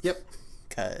week. Yep.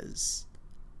 Because...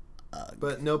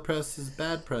 But no press is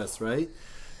bad press, right?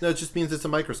 No, it just means it's a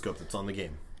microscope that's on the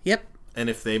game. Yep. And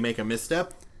if they make a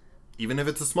misstep, even if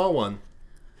it's a small one,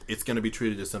 it's going to be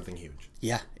treated as something huge.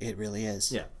 Yeah, it really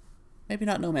is. Yeah. Maybe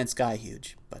not No Man's Sky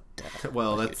huge, but...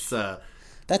 well, but that's... huge.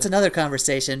 That's another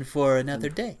conversation for another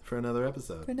day. For another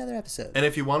episode. And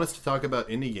if you want us to talk about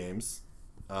indie games,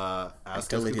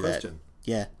 ask us a question.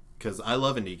 Yeah. Because I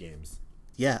love indie games.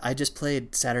 Yeah, I just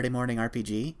played Saturday Morning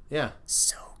RPG. Yeah.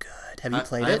 So good. Have you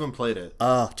played it? I haven't played it.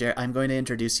 Oh, Jared, I'm going to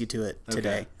introduce you to it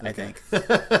today, I think.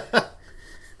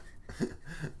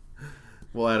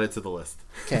 We'll add it to the list.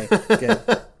 Okay, good.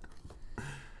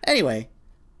 Anyway,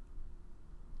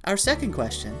 our second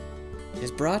question is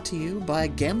brought to you by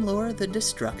Gemlor the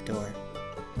Destructor.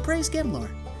 Praise Gemlor.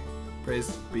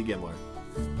 Praise be Gemlor,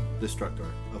 Destructor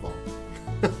of all.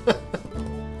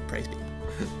 Praise be.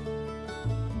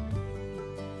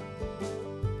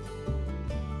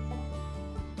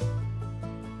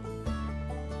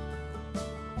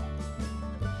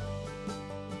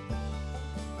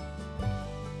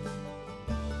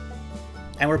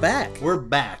 And we're back. We're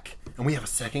back. And we have a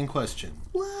second question.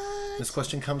 What? This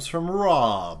question comes from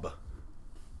Rob.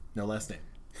 No last name.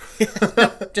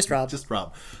 Nope, just Rob. Just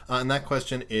Rob. And that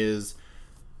question is,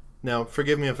 now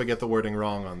forgive me if I get the wording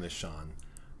wrong on this, Sean,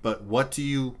 but what do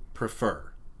you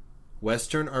prefer?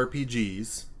 Western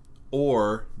RPGs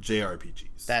or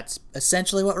JRPGs? That's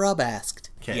essentially what Rob asked.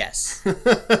 Okay. Yes.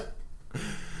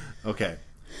 Okay.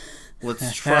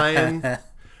 Let's try and...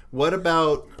 What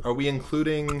about... Are we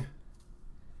including,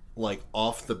 like,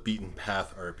 off the beaten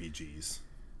path RPGs?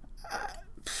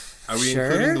 Are we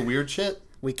including the weird shit?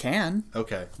 We can.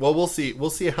 Okay. Well, we'll see.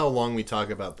 We'll see how long we talk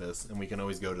about this, and we can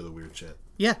always go to the weird shit.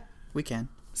 Yeah, we can.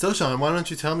 So, Sean, why don't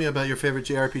you tell me about your favorite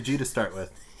JRPG to start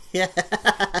with? Yeah.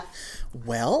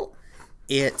 Well,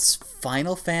 it's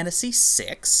Final Fantasy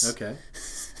VI. Okay.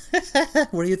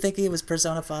 Were you thinking it was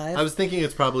Persona 5? I was thinking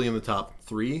it's probably in the top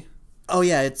 3. Oh,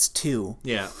 yeah, it's 2.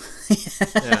 Yeah.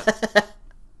 Yeah.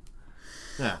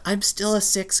 Yeah. I'm still a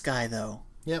 6 guy, though.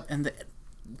 Yep. And the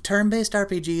turn-based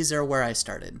RPGs are where I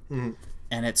started. Mm-hmm.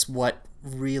 And it's what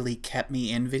really kept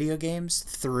me in video games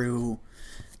through...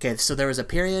 Okay, so there was a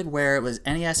period where it was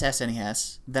NES,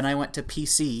 SNES, then I went to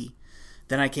PC,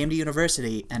 then I came to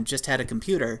university and just had a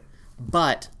computer,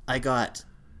 but I got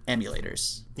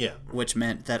emulators. Yeah. Which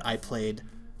meant that I played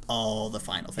all the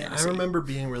Final Fantasy. I remember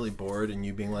being really bored and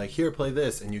you being like, here, play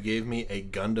this. And you gave me a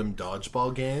Gundam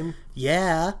dodgeball game.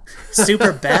 Yeah.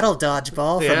 Super Battle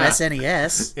Dodgeball from Yeah.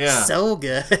 SNES. Yeah. So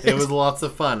good. It was lots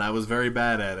of fun. I was very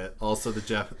bad at it. Also,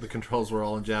 the controls were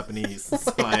all in Japanese,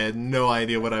 so I had no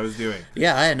idea what I was doing.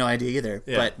 Yeah, I had no idea either.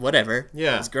 Yeah. But whatever.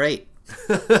 Yeah. It was great.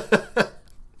 The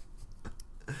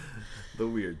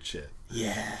weird shit.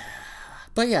 Yeah.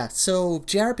 But yeah, so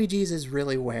JRPGs is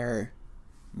really where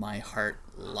my heart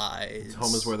lies.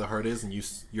 Home is where the heart is, and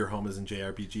your home is in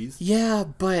JRPGs? Yeah,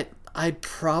 but I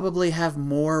probably have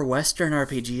more Western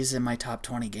RPGs in my top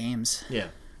 20 games. Yeah.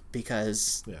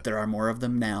 Because there are more of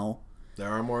them now. There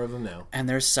are more of them now. And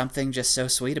there's something just so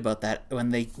sweet about that.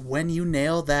 When you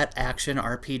nail that action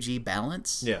RPG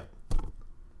balance. Yeah.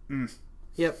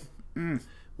 Yep.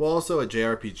 Well, also a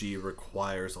JRPG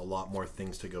requires a lot more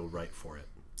things to go right for it.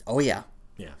 Oh, yeah.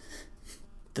 Yeah.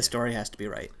 The story has to be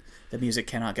right. The music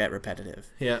cannot get repetitive.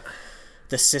 Yeah.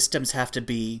 The systems have to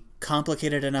be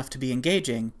complicated enough to be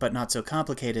engaging, but not so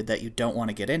complicated that you don't want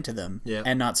to get into them. Yeah.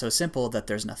 And not so simple that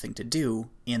there's nothing to do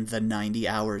in the 90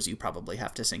 hours you probably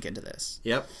have to sink into this.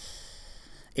 Yep.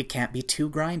 It can't be too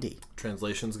grindy.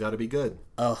 Translation's got to be good.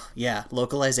 Oh, yeah.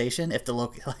 Localization. If the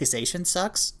localization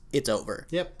sucks, it's over.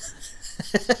 Yep.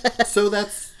 So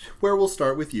that's where we'll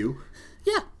start with you.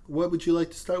 Yeah. What would you like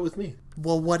to start with me?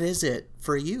 Well, what is it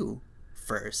for you?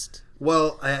 first?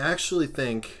 Well, I actually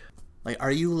think... Like,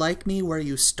 are you like me where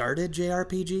you started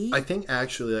JRPG? I think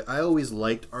actually, I always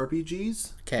liked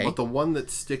RPGs. Okay. But the one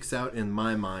that sticks out in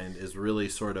my mind is really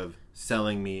sort of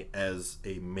selling me as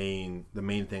the main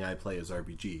thing I play as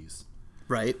RPGs.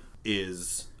 Right.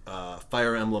 Is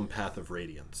Fire Emblem Path of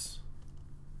Radiance.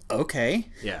 Okay.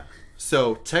 Yeah.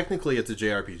 So, technically, it's a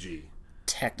JRPG.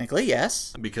 Technically,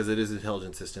 yes. Because it is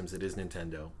Intelligent Systems, it is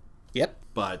Nintendo. Yep.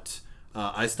 But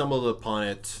I stumbled upon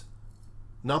it...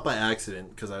 Not by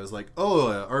accident, because I was like,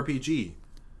 oh, RPG.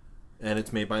 And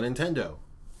it's made by Nintendo.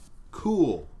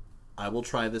 Cool. I will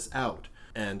try this out.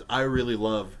 And I really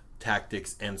love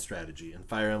tactics and strategy. And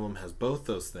Fire Emblem has both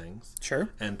those things. Sure.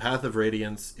 And Path of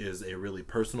Radiance is a really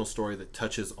personal story that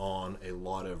touches on a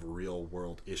lot of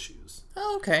real-world issues.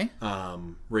 Oh, okay.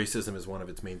 Racism is one of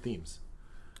its main themes.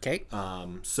 Okay.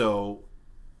 So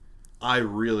I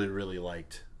really, really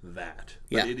liked that.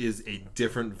 But it is a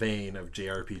different vein of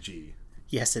JRPG.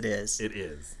 Yes, it is. It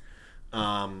is.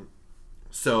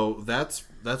 So that's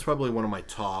probably one of my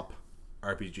top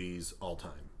RPGs all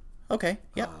time. Okay.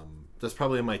 Yep. That's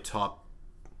probably in my top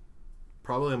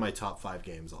 5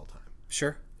 games all time.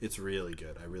 Sure. It's really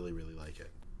good. I really, really like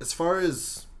it. As far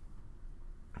as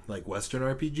like Western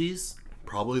RPGs,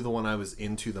 probably the one I was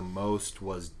into the most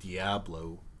was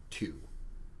Diablo 2.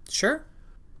 Sure.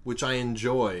 Which I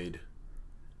enjoyed,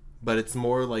 but it's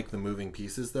more like the moving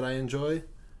pieces that I enjoy.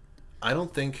 I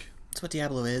don't think... That's what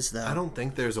Diablo is, though. I don't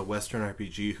think there's a Western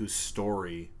RPG whose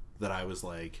story that I was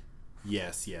like,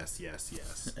 yes.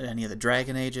 Any of the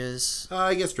Dragon Ages?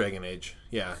 I guess Dragon Age,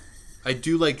 yeah. I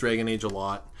do like Dragon Age a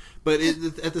lot, but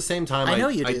at the same time, I know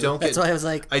you do. I don't That's get, why I was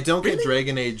like, I don't really? get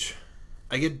Dragon Age.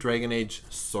 I get Dragon Age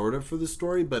sort of for the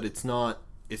story, but it's not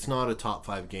a top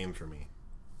 5 game for me.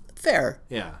 Fair.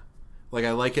 Yeah. Like,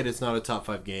 I like it, it's not a top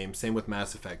 5 game. Same with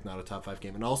Mass Effect, not a top 5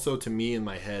 game. And also, to me, in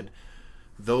my head...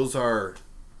 Those are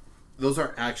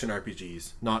action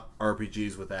RPGs, not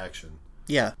RPGs with action.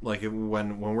 Yeah. Like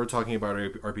when we're talking about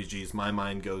RPGs, my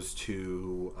mind goes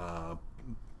to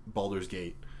Baldur's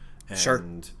Gate and sure.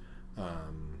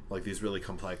 Like these really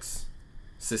complex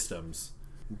systems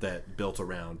that built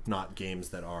around, not games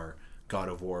that are God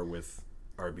of War with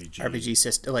RPG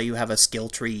system. Like you have a skill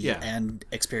tree and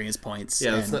experience points.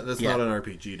 Yeah, that's not an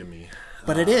RPG to me.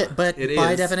 But it is. But it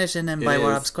by is. definition and by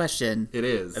Rob's question, it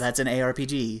is. That's an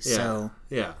ARPG. Yeah. So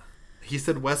yeah, he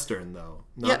said Western though,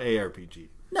 not ARPG.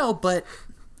 No, but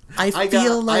I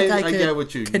feel like I could get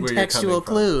contextual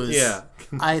clues. Yeah,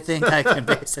 I think I can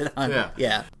base it on.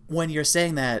 Yeah. When you're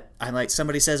saying that, I'm like,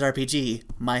 somebody says RPG,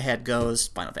 my head goes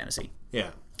Final Fantasy. Yeah.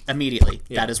 Immediately,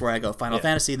 that is where I go. Final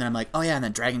Fantasy, and then I'm like, oh yeah, and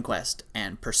then Dragon Quest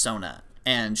and Persona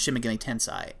and Shin Megami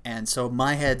Tensei, and so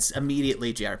my head's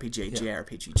immediately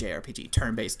JRPG,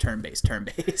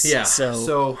 turn-based. Yeah.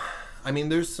 So I mean,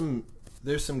 there's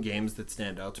some games that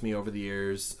stand out to me over the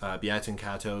years. Beatin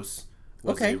Katos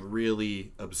was a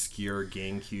really obscure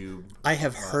GameCube. I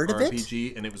have heard of it,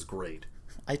 RPG, and it was great.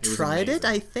 I tried it,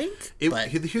 I think.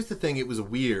 Here's the thing: it was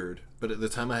weird, but at the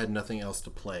time I had nothing else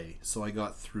to play, so I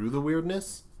got through the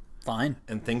weirdness. Fine.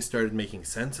 And things started making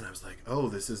sense, and I was like, "Oh,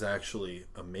 this is actually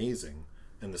amazing."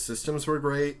 And the systems were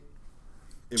great.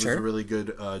 It was a really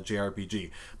good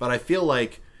JRPG. But I feel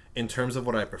like, in terms of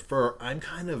what I prefer, I'm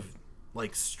kind of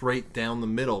like straight down the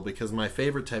middle, because my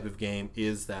favorite type of game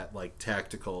is that like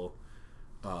tactical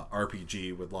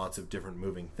RPG with lots of different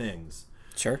moving things.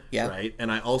 Sure. Yeah. Right.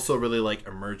 And I also really like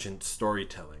emergent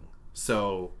storytelling.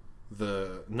 So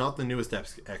not the newest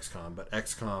XCOM, but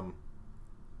XCOM,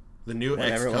 the new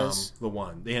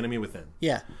XCOM, the Enemy Within.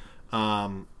 Yeah.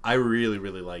 I really,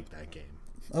 really like that game.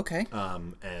 Okay.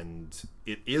 And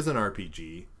it is an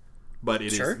RPG, but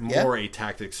it is more a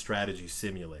tactics strategy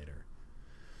simulator.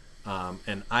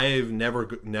 And I've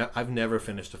never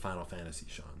finished a Final Fantasy,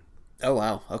 Sean. Oh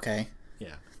wow. Okay.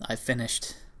 Yeah. I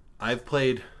finished. I've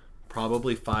played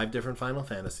probably 5 different Final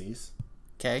Fantasies.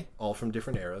 Okay. All from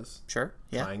different eras. Sure.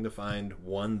 Yeah. Trying to find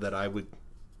one that I would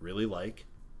really like.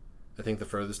 I think the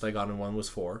furthest I got in one was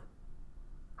 4.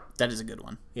 That is a good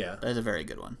one. Yeah. That is a very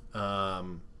good one.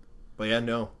 But yeah,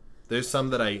 no. There's some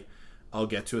that I'll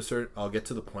get to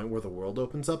the point where the world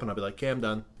opens up and I'll be like, okay, I'm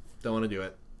done. Don't want to do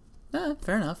it.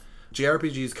 Fair enough.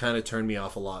 JRPGs kind of turn me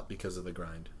off a lot because of the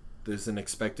grind. There's an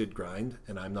expected grind,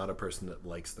 and I'm not a person that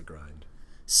likes the grind.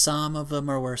 Some of them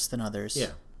are worse than others.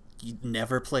 Yeah. You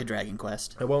never play Dragon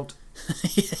Quest. I won't.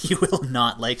 You will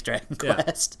not like Dragon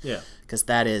Quest. Yeah. Because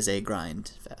that is a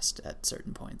grind fest at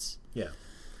certain points. Yeah.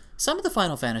 Some of the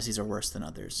Final Fantasies are worse than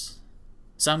others.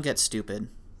 Some get stupid.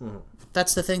 Mm-hmm.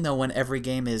 That's the thing, though, when every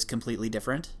game is completely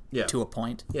different to a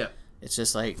point. Yeah. It's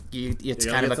just like, it's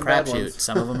kind of a crapshoot.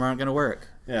 Some of them aren't going to work.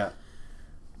 Yeah.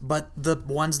 But the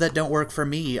ones that don't work for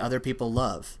me, other people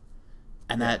love.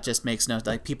 And that just makes no...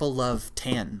 Like, people love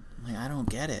 10. Like, I don't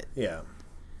get it. Yeah.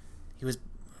 He was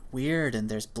weird, and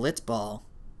there's Blitzball.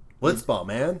 Blitzball,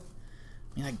 man.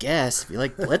 I mean, I guess, if you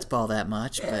like Blitzball that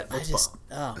much, but I just...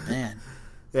 Oh, man.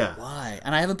 Yeah. Why?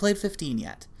 And I haven't played 15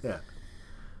 yet. Yeah.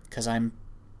 Because I'm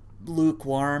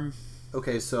lukewarm.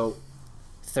 Okay, so...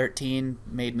 13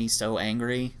 made me so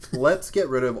angry. Let's get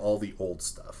rid of all the old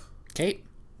stuff. Kate?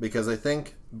 Because I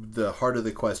think the heart of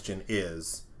the question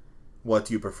is, what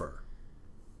do you prefer?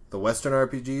 The Western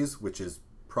RPGs, which is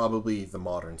probably the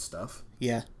modern stuff.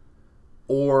 Yeah.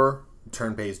 Or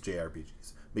turn-based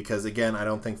JRPGs. Because, again, I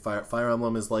don't think Fire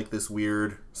Emblem is like this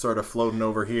weird sort of floating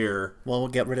over here. Well, we'll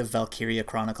get rid of Valkyria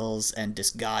Chronicles and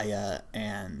Disgaea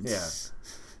and...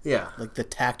 Yeah. Like the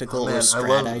tactical I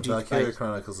strat love Valkyria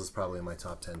Chronicles is probably in my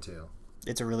top 10, too.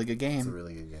 It's a really good game. It's a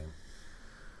really good game.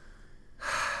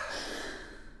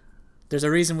 There's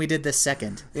a reason we did this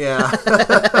second. Yeah.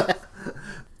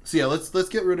 So yeah, let's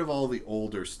get rid of all the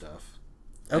older stuff.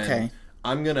 Okay. And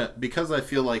I'm gonna, because I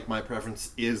feel like my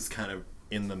preference is kind of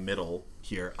in the middle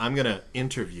here, I'm gonna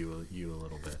interview you a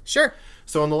little bit. Sure.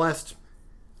 So in the last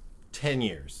 10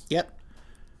 years, Yep.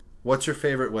 what's your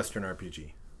favorite Western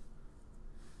RPG?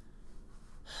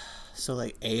 So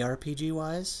like ARPG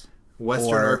wise?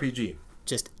 Western Or RPG.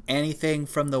 Just anything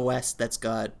from the West that's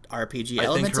got RPG elements in it?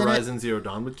 I think Horizon Zero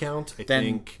Dawn would count. I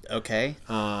think okay.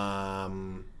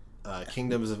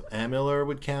 Kingdoms of Amalur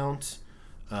would count.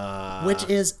 Which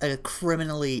is a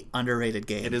criminally underrated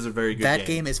game. It is a very good game. That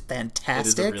game is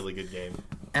fantastic. It is a really good game.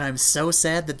 And I'm so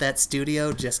sad that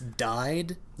studio just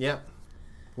died. Yeah.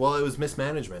 Well, it was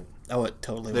mismanagement. Oh, it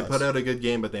totally was. They put out a good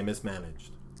game, but they mismanaged.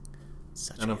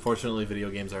 And unfortunately, video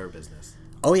games are a business.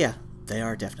 Oh, yeah. They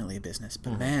are definitely a business.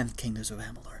 But man, Kingdoms of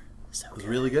Amalur. So good.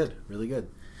 Really good. Really good.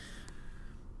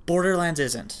 Borderlands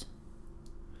isn't.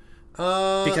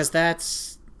 Because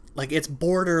that's... Like, it's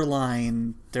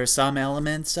borderline. There's some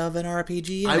elements of an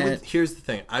RPG in it. Here's the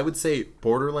thing. I would say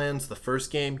Borderlands, the first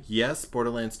game, yes.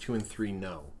 Borderlands 2 and 3,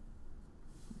 no.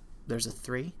 There's a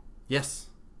 3? Yes.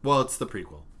 Well, it's the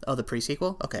prequel. Oh, the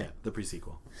pre-sequel? Okay. Yeah, the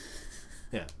pre-sequel.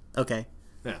 Yeah. Okay.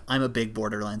 Yeah. I'm a big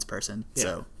Borderlands person,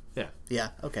 so... Yeah. Yeah,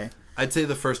 okay. I'd say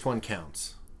the first one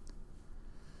counts.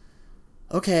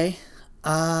 Okay.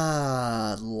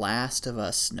 Last of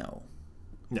Us, no.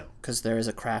 No. Because there is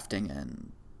a crafting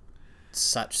and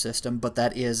such system, but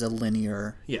that is a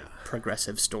linear,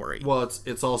 progressive story. Well,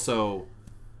 it's also...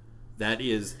 That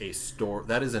is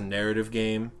a narrative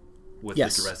game with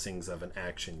the dressings of an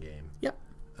action game. Yep.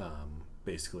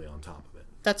 Basically on top of it.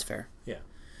 That's fair. Yeah.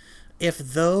 If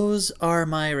those are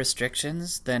my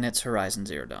restrictions, then it's Horizon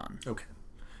Zero Dawn. Okay.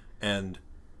 And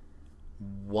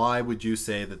why would you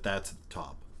say that that's at the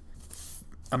top?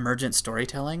 Emergent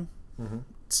storytelling. Mm-hmm.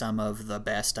 Some of the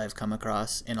best I've come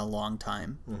across in a long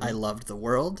time. Mm-hmm. I loved the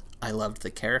world. I loved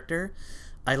the character.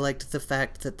 I liked the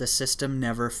fact that the system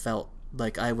never felt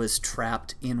like I was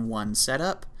trapped in one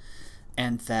setup,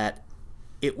 and that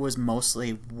it was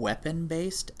mostly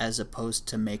weapon-based as opposed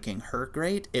to making her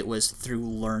great. It was through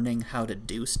learning how to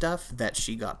do stuff that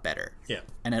she got better. Yeah.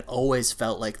 And it always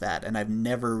felt like that, and I've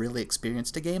never really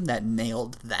experienced a game that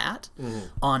nailed that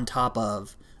on top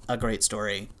of a great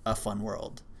story, a fun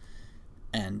world,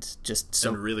 and just so...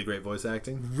 And really great voice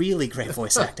acting? Really great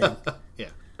voice acting. Yeah.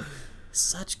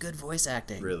 Such good voice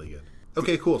acting. Really good.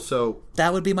 Okay, cool. So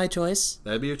that would be my choice.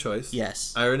 That'd be your choice.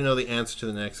 Yes. I already know the answer to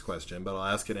the next question, but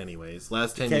I'll ask it anyways.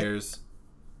 Last 10 years,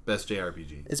 best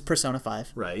JRPG. It's Persona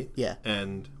 5. Right. Yeah.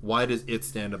 And why does it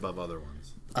stand above other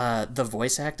ones? The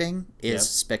voice acting is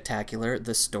spectacular.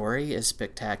 The story is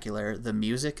spectacular. The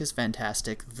music is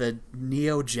fantastic. The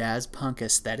neo-jazz punk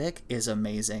aesthetic is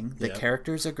amazing. The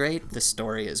characters are great. The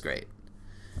story is great.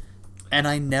 And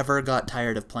I never got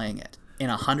tired of playing it. In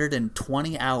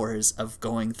 120 hours of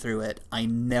going through it, I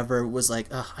never was like,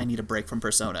 ugh, I need a break from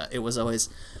Persona. It was always,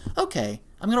 okay,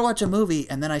 I'm going to watch a movie,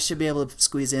 and then I should be able to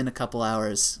squeeze in a couple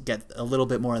hours, get a little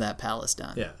bit more of that palace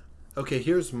done. Yeah. Okay,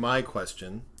 here's my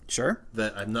question. Sure.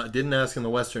 That I didn't ask in the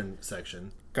Western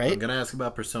section. Great. I'm going to ask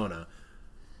about Persona.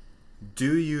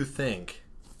 Do you think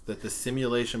that the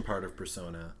simulation part of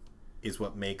Persona is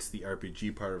what makes the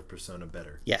RPG part of Persona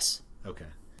better? Yes. Okay.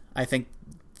 I think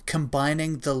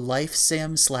combining the life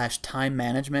sim / time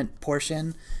management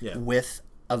portion with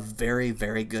a very,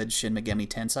 very good Shin Megami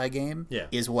Tensei game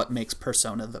is what makes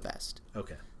Persona the best.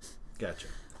 Okay. Gotcha.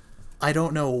 I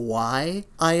don't know why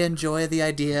I enjoy the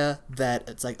idea that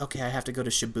it's like, okay, I have to go to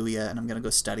Shibuya and I'm going to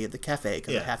go study at the cafe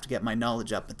because I have to get my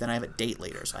knowledge up, but then I have a date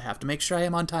later, so I have to make sure I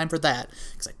am on time for that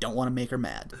because I don't want to make her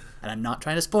mad. And I'm not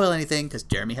trying to spoil anything because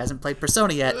Jeremy hasn't played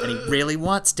Persona yet and he really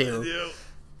wants to.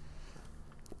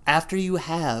 after you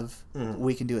have,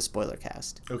 we can do a spoiler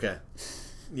cast. Okay.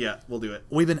 Yeah, we'll do it.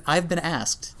 I've been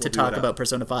asked to talk about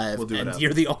Persona 5, and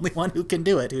you're the only one who can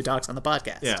do it, who talks on the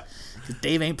podcast. Yeah.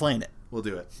 Dave ain't playing it. We'll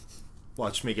do it.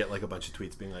 Watch me get like a bunch of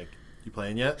tweets being like, "You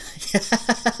playing yet?"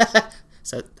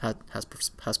 So how's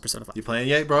Persona 5? You playing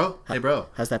yet, bro? Hey, bro.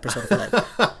 How's that Persona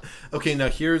 5? Okay, now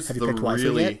here's have you the picked waifu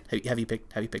really. Yet? Have you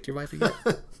picked your waifu yet?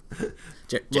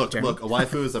 Look, a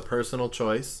waifu is a personal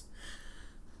choice,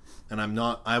 and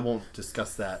I won't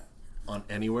discuss that on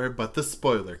anywhere but the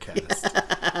spoiler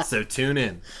cast. So tune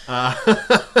in.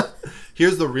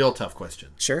 Here's the real tough question.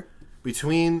 Sure.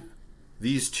 Between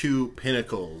these two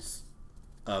pinnacles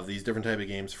of these different type of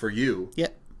games, for you,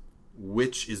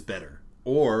 which is better?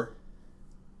 Or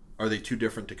are they too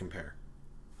different to compare?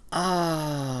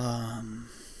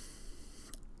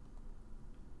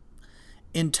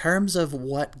 In terms of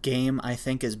what game I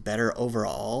think is better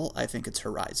overall, I think it's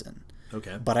Horizon.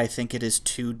 Okay. But I think it is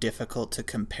too difficult to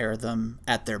compare them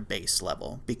at their base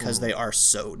level because they are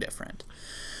so different.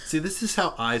 See, this is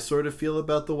how I sort of feel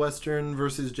about the Western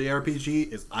versus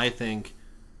JRPG, is I think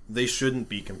they shouldn't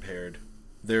be compared.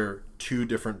 They're two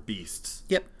different beasts.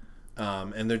 Yep.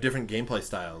 And they're different gameplay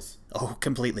styles. Oh,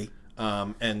 completely.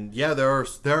 And yeah, there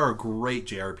are great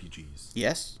JRPGs.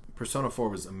 Yes. Persona 4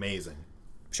 was amazing.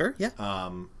 Sure, yeah.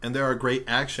 And there are great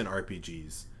action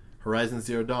RPGs. Horizon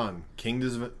Zero Dawn,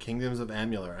 Kingdoms of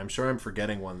Amulet. I'm sure I'm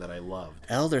forgetting one that I loved.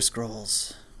 Elder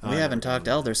Scrolls. We haven't talked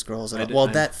Elder Scrolls at all.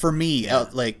 That for me,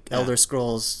 Elder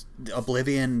Scrolls,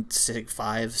 Oblivion,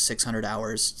 500-600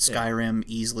 hours. Skyrim,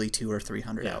 easily 200 or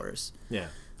 300 hours. Yeah.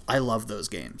 I love those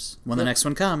games. When the next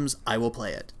one comes, I will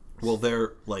play it. Well,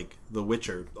 they're like The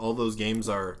Witcher. All those games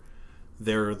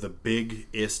they're the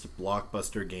biggest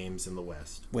blockbuster games in the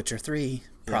West. Witcher 3,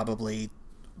 probably,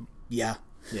 yeah.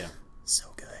 Yeah.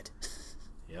 So good.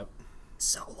 Yep.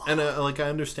 So long. And I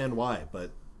understand why,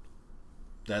 but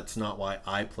that's not why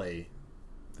I play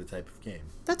the type of game.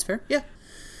 That's fair, yeah.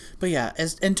 But yeah,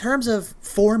 in terms of,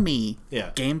 for me,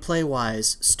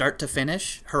 gameplay-wise, start to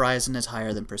finish, Horizon is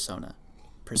higher than Persona.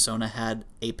 Persona had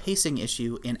a pacing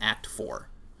issue in Act 4.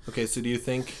 Okay, so do you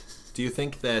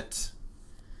think that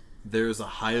there's a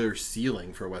higher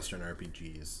ceiling for Western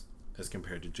RPGs as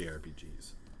compared to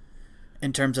JRPGs?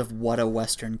 In terms of what a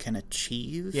Western can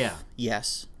achieve? Yeah.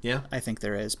 Yes. Yeah? I think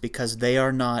there is, because they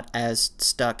are not as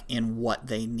stuck in what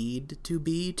they need to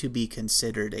be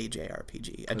considered a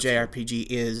JRPG. A JRPG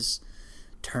is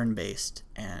turn-based,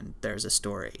 and there's a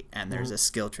story, and there's a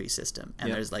skill tree system,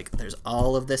 and there's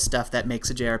all of this stuff that makes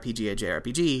a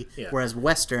JRPG, whereas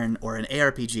Western or an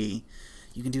ARPG,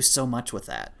 you can do so much with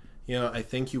that. You know, I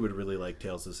think you would really like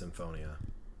Tales of Symphonia.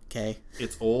 Okay.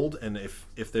 It's old, and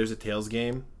if there's a Tales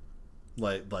game,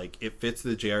 like it fits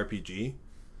the JRPG,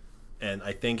 and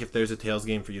I think if there's a Tales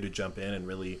game for you to jump in and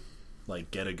really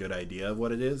get a good idea of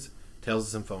what it is, Tales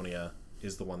of Symphonia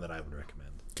is the one that I would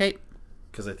recommend. Okay.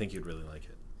 Because I think you'd really like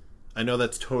it. I know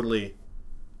that's totally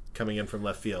coming in from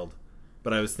left field,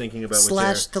 but I was thinking about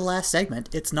the last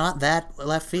segment. It's not that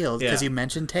left field because you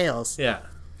mentioned Tales. Yeah.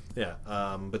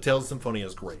 But Tales of Symphonia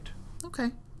is great.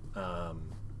 Okay.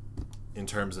 In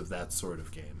terms of that sort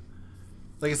of game.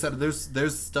 Like I said,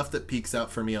 there's stuff that peaks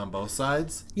out for me on both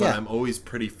sides, but I'm always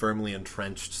pretty firmly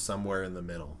entrenched somewhere in the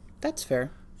middle. That's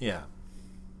fair. Yeah.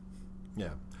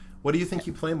 What do you think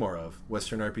you play more of,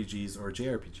 Western RPGs or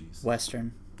JRPGs?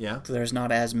 Western. Yeah? So there's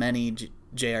not as many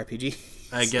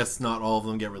JRPGs. I guess not all of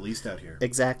them get released out here.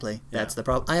 Exactly. That's the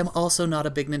problem. I am also not a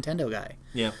big Nintendo guy.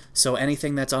 Yeah. So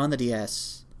anything that's on the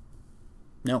DS,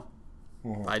 no.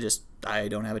 Mm-hmm. I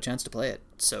don't have a chance to play it.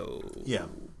 So Yeah.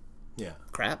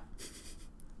 Crap.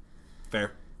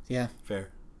 Fair. Yeah. Fair.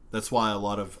 That's why a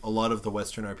lot of the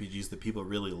Western RPGs that people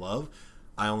really love,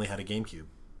 I only had a GameCube.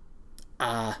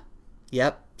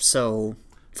 Yep. So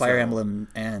Fire Emblem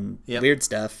and weird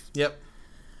stuff. Yep.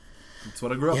 That's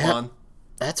what I grew up on.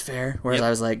 That's fair. Whereas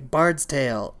I was like Bard's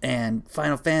Tale and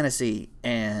Final Fantasy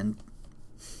and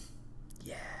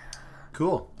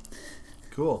Cool.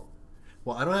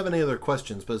 Well, I don't have any other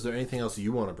questions, but is there anything else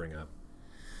you want to bring up?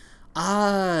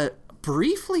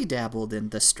 Briefly dabbled in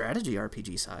the strategy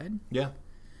RPG side. Yeah.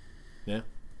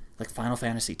 Like Final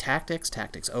Fantasy Tactics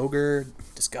Ogre,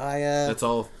 Disgaea. That's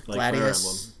all like Gladius. Fire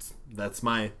Emblem.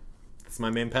 That's my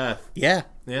main path. Yeah.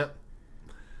 Yeah.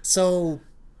 So,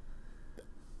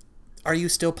 are you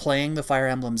still playing the Fire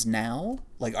Emblems now?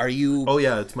 Like, are you... Oh,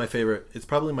 yeah, it's my favorite. It's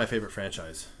probably my favorite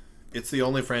franchise. It's the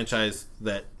only franchise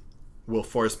that will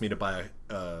force me to buy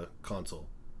a console.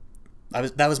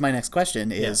 That was my next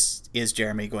question, is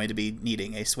Jeremy going to be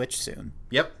needing a Switch soon?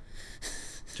 Yep.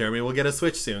 Jeremy will get a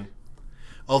Switch soon.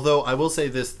 Although, I will say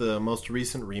this, the most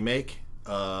recent remake,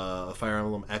 Fire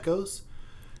Emblem Echoes,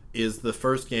 is the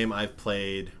first game I've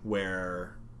played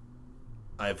where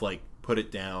I've like put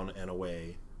it down and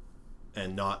away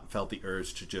and not felt the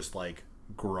urge to just like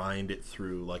grind it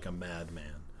through like a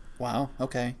madman. Wow.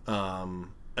 Okay.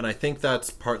 And I think that's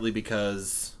partly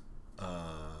because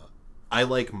I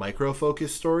like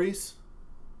micro-focused stories.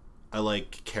 I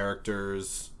like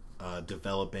characters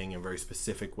developing in very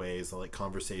specific ways. I like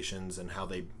conversations and how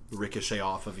they ricochet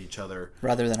off of each other.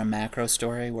 Rather than a macro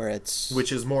story where it's...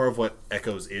 Which is more of what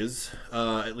Echoes is,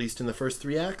 at least in the first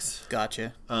 3 acts.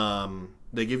 Gotcha.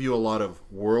 They give you a lot of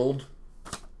world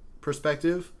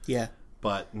perspective. Yeah.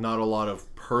 But not a lot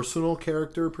of personal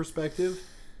character perspective.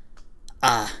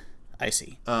 Ah, I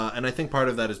see. And I think part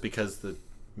of that is because the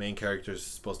main character is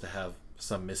supposed to have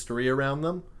some mystery around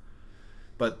them.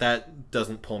 But that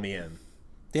doesn't pull me in.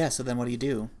 Yeah, so then what do you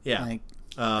do? Yeah. Like,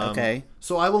 okay.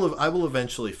 So I will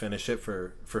eventually finish it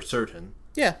for certain.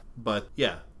 Yeah. But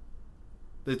yeah.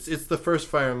 It's the first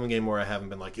Fire Emblem game where I haven't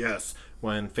been like, yes.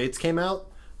 When Fates came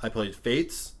out, I played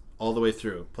Fates all the way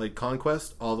through. Played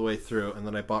Conquest all the way through, and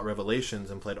then I bought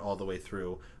Revelations and played all the way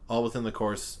through. All within the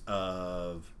course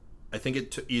of, I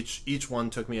think each one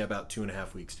took me about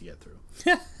 2.5 weeks to get through.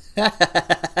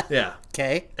 Yeah.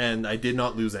 Okay. And I did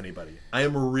not lose anybody. I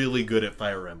am really good at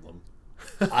Fire Emblem.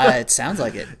 It sounds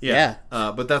like it. Yeah.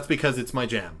 But that's because it's my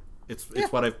jam. It's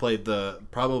what I've played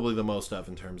probably the most of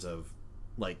in terms of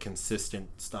like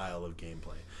consistent style of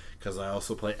gameplay. Because I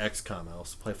also play XCOM. I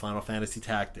also play Final Fantasy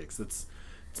Tactics. It's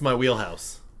my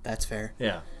wheelhouse. That's fair.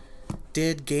 Yeah.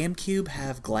 Did GameCube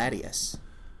have Gladius?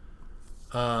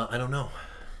 I don't know.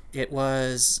 It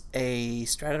was a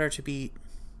strategy RPG.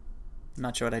 I'm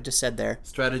not sure what I just said there.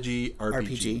 Strategy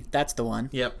RPG. That's the one.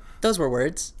 Yep. Those were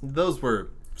words. Those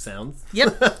were sounds.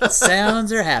 Yep.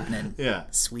 Sounds are happening. Yeah.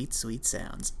 Sweet, sweet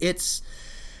sounds. It's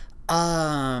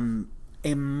a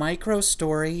micro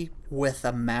story with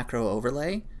a macro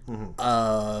overlay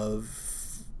of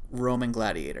Roman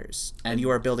gladiators. And you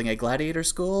are building a gladiator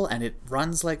school, and it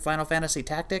runs like Final Fantasy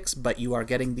Tactics, but you are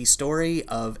getting the story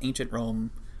of ancient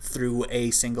Rome through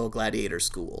a single gladiator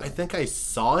school. I think I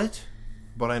saw it,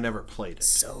 but I never played it.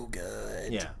 So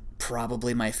good. Yeah.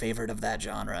 Probably my favorite of that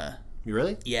genre. You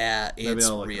really? Yeah, it's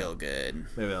real good.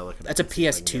 Maybe I'll look at it. That's a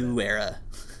PS2 era.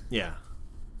 Yeah.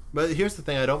 But here's the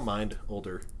thing, I don't mind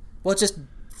older. Well, just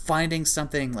finding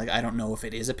something, like, I don't know if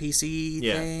it is a PC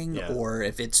thing or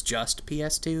if it's just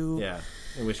PS2. Yeah.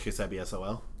 In which case that'd be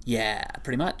SOL. Yeah,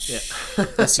 pretty much. Yeah.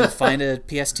 Unless you find a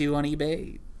PS2 on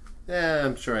eBay. Yeah,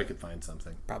 I'm sure I could find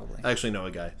something. Probably. I actually know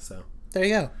a guy, so. There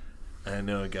you go. I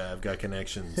know a guy. I've got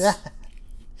connections.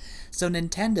 So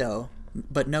Nintendo,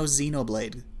 but no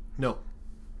Xenoblade. No.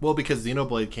 Well, because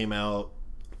Xenoblade came out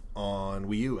on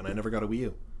Wii U, and I never got a Wii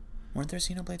U. Weren't there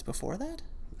Xenoblades before that?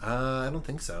 I don't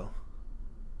think so.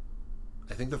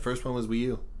 I think the first one was Wii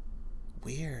U.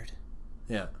 Weird.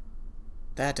 Yeah.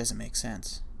 That doesn't make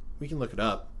sense. We can look it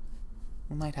up.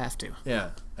 We might have to.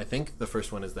 Yeah, I think the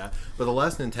first one is that. But the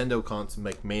last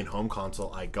Nintendo main home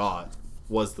console I got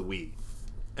was the Wii.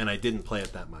 And I didn't play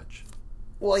it that much.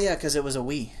 Well, yeah, because it was a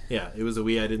Wii. Yeah, it was a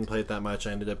Wii. I didn't play it that much.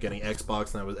 I ended up getting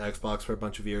Xbox, and I was Xbox for a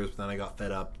bunch of years, but then I got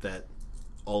fed up that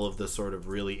all of the sort of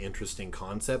really interesting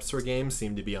concepts for games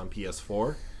seemed to be on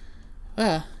PS4.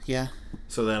 Yeah.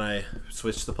 So then I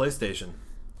switched to PlayStation.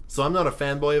 So I'm not a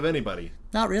fanboy of anybody.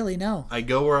 Not really, no. I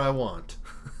go where I want.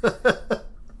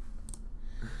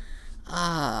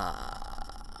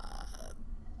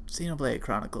 Xenoblade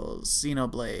Chronicles,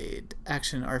 Xenoblade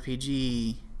Action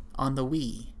RPG on the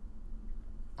Wii.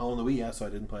 Oh, on the Wii, yeah, so I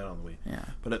didn't play it on the Wii. Yeah.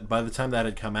 But by the time that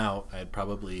had come out, I had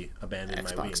probably abandoned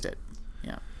my Wii. Xboxed it.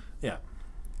 Yeah. Yeah.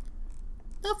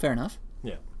 No, fair enough.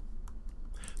 Yeah.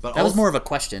 But that was more of a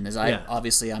question, as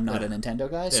obviously I'm not a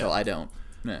Nintendo guy, so I don't.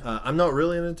 Yeah. I'm not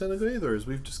really a Nintendo guy either, as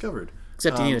we've discovered.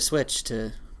 Except you need a Switch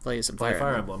to play some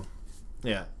Fire Emblem.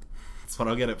 Yeah. That's what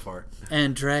I'll get it for.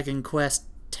 And Dragon Quest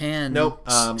X. Nope.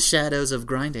 Shadows of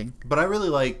Grinding. But I really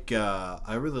like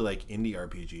indie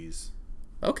RPGs.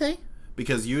 Okay.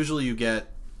 Because usually you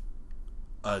get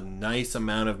a nice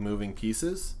amount of moving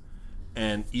pieces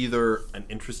and either an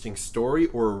interesting story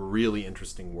or a really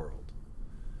interesting world.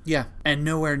 Yeah, and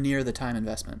nowhere near the time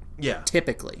investment. Yeah.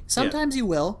 Typically. Sometimes you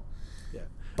will. Yeah.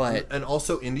 But and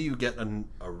also indie, you get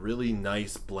a really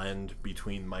nice blend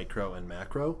between micro and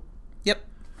macro. Yep.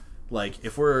 Like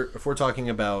if we're talking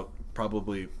about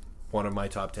probably one of my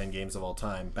top 10 games of all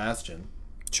time, Bastion.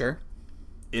 Sure.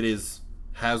 It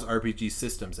has RPG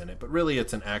systems in it, but really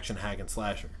it's an action hack and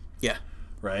slasher. Yeah.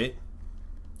 Right?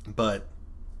 But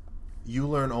you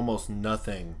learn almost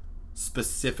nothing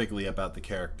specifically about the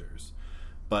characters.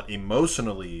 But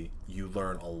emotionally, you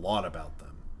learn a lot about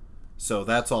them. So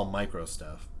that's all micro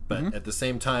stuff. But at the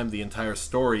same time, the entire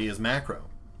story is macro.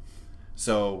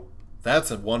 So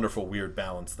that's a wonderful, weird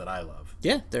balance that I love.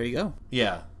 Yeah, there you go.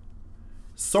 Yeah.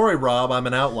 Sorry, Rob, I'm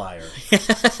an outlier. Yeah,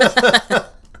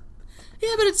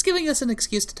 but it's giving us an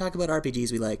excuse to talk about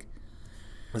RPGs we like.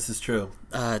 This is true.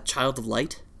 Child of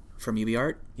Light from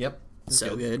UbiArt. Yep.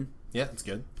 So good. Yeah, it's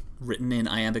good. Written in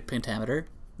iambic pentameter.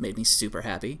 Made me super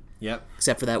happy. Yep.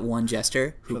 Except for that one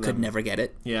jester who could never get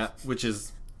it. Yeah, which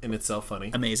is in itself funny.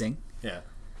 Amazing. Yeah.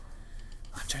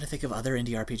 I'm trying to think of other indie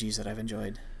RPGs that I've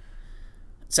enjoyed.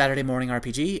 Saturday Morning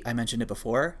RPG, I mentioned it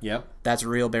before. Yep. That's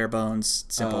real bare bones,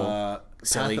 simple,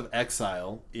 silly. Path of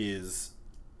Exile is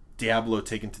Diablo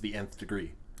taken to the nth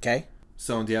degree. Okay.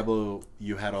 So in Diablo,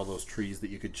 you had all those trees that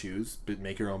you could choose, but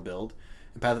make your own build.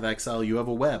 In Path of Exile, you have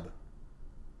a web.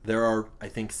 There are, I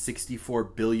think, 64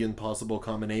 billion possible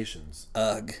combinations.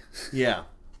 Ugh. Yeah.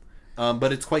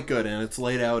 But it's quite good, and it's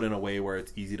laid out in a way where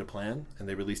it's easy to plan, and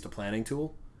they released a planning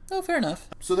tool. Oh, fair enough.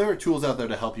 So there are tools out there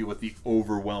to help you with the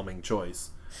overwhelming choice.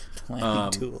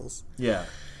 Planning tools. Yeah.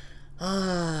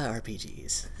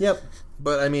 RPGs. Yep.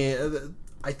 But, I mean,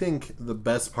 I think the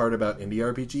best part about indie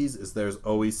RPGs is there's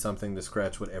always something to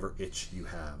scratch whatever itch you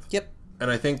have. Yep. And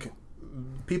I think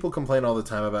people complain all the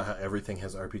time about how everything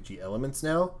has RPG elements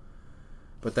now,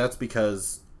 but that's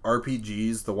because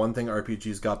RPGs, the one thing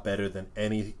RPGs got better than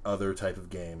any other type of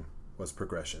game was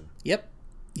progression. Yep.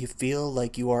 You feel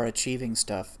like you are achieving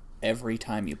stuff every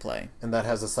time you play. And that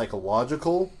has a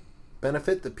psychological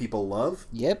benefit that people love.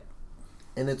 Yep.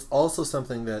 And it's also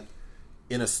something that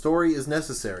in a story is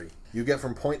necessary. You get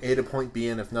from point A to point B,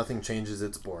 and if nothing changes,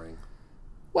 it's boring.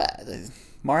 Well,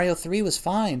 Mario 3 was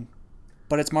fine,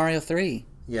 but it's Mario 3.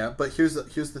 Yeah, but here's the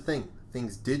thing.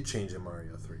 Things did change in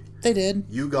Mario 3. They did.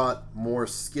 You got more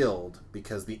skilled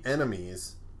because the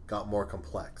enemies got more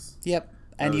complex. Yep.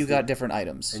 And you got different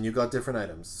items. And you got different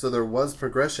items. So there was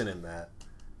progression in that.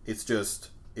 It's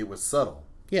just, it was subtle.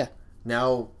 Yeah.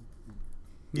 Now,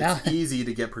 it's easy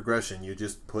to get progression. You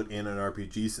just put in an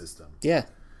RPG system. Yeah.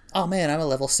 Oh man, I'm a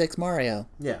level 6 Mario.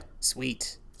 Yeah.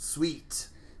 Sweet. Sweet.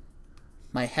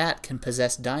 My hat can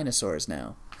possess dinosaurs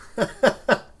now.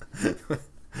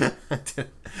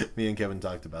 Me and Kevin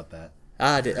talked about that.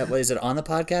 Is it on the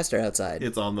podcast or outside?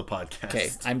 It's on the podcast. Okay,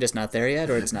 I'm just not there yet,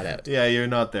 or it's not out? Yeah, you're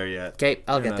not there yet. Okay,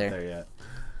 I'll You're get there. Not there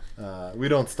yet. We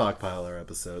don't stockpile our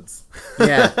episodes.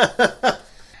 Yeah.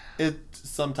 It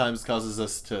sometimes causes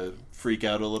us to freak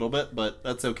out a little bit, but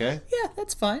that's okay. Yeah,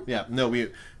 that's fine. Yeah, no,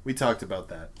 we talked about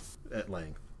that at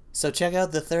length. So check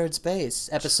out the Third Space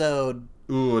episode.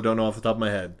 Ooh, I don't know off the top of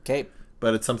my head. Okay.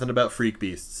 But it's something about freak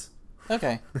beasts.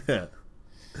 Okay. Yeah.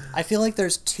 I feel like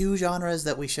there's 2 genres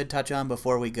that we should touch on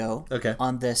before we go. Okay.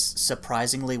 On this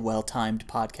surprisingly well-timed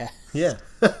podcast. Yeah.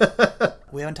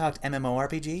 We haven't talked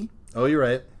MMORPG. Oh, you're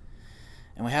right.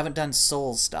 And we haven't done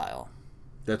Souls style.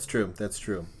 That's true. That's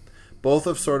true. Both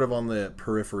are sort of on the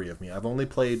periphery of me. I've only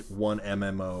played one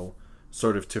MMO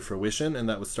sort of to fruition, and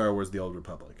that was Star Wars The Old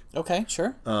Republic. Okay,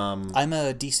 sure. I'm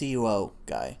a DCUO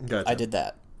guy. Gotcha. I did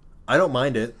that. I don't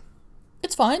mind it.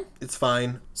 It's fine. It's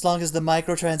fine. As long as the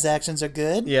microtransactions are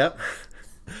good. Yep.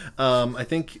 I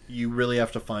think you really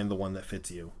have to find the one that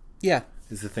fits you. Yeah.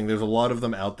 Is the thing. There's a lot of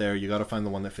them out there. You got to find the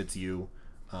one that fits you.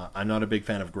 I'm not a big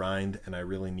fan of grind, and I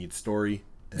really need story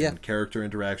and character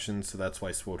interactions, so that's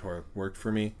why SWTOR worked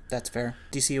for me. That's fair.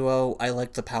 DCUO, I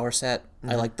liked the power set.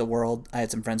 I liked the world. I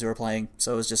had some friends who were playing,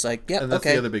 so it was just like, yep, and that's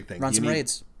okay. the other big thing. Run some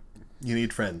raids. You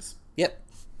need friends. Yep.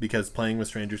 Because playing with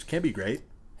strangers can be great.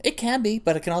 It can be,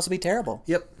 but it can also be terrible.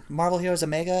 Yep. Marvel Heroes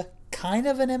Omega, kind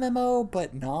of an MMO,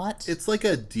 but not. It's like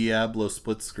a Diablo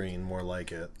split screen, more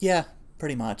like it. Yeah,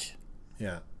 pretty much.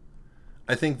 Yeah.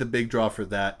 I think the big draw for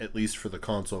that, at least for the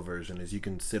console version, is you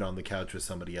can sit on the couch with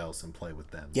somebody else and play with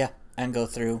them. Yeah, and go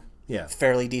through. Yeah.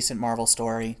 Fairly decent Marvel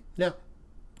story. Yep.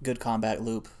 Good combat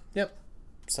loop. Yep.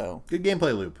 So. Good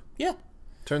gameplay loop. Yeah.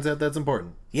 Turns out that's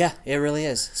important. Yeah, it really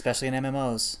is, especially in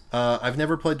MMOs. I've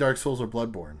never played Dark Souls or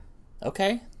Bloodborne.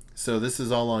 Okay. So this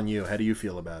is all on you. How do you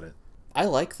feel about it? I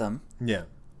like them. Yeah.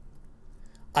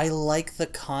 I like the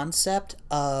concept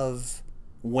of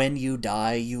when you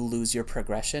die, you lose your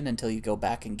progression until you go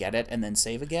back and get it and then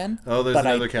save again. Oh, there's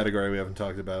another category we haven't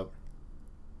talked about.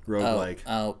 Roguelike.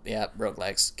 Oh, yeah,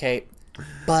 roguelikes. Okay.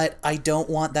 But I don't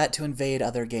want that to invade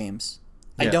other games.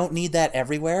 Yeah. I don't need that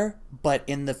everywhere, but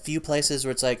in the few places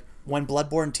where it's like, when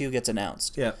Bloodborne 2 gets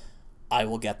announced, I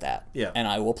will get that. Yeah. And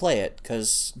I will play it,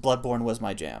 because Bloodborne was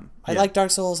my jam. I like Dark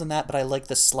Souls and that, but I like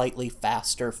the slightly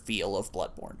faster feel of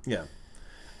Bloodborne. Yeah.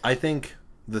 I think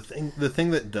the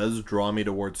thing that does draw me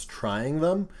towards trying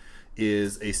them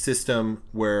is a system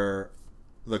where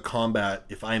the combat,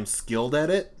 if I'm skilled at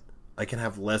it, I can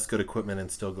have less good equipment and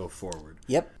still go forward.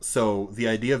 Yep. So the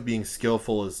idea of being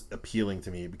skillful is appealing to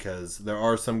me because there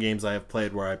are some games I have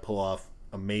played where I pull off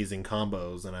amazing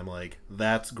combos and I'm like,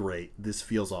 that's great. This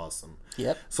feels awesome.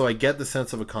 Yep. So I get the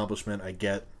sense of accomplishment. I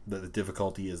get that the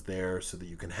difficulty is there so that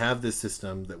you can have this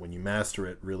system that when you master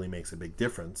it really makes a big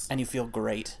difference. And you feel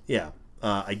great. Yeah.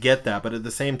 I get that, but at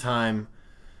the same time,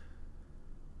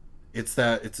 it's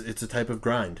a type of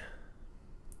grind.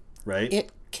 Right?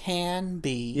 It can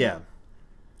be. Yeah.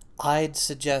 I'd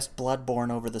suggest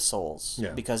Bloodborne over the Souls.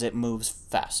 Yeah. Because it moves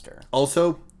faster.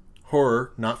 Also,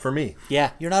 horror, not for me.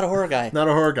 Yeah, you're not a horror guy. Not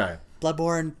a horror guy.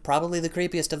 Bloodborne, probably the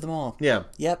creepiest of them all. Yeah.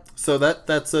 Yep. So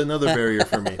that's another barrier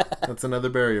for me. That's another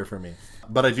barrier for me.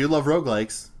 But I do love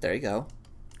roguelikes. There you go.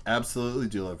 Absolutely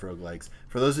do love roguelikes.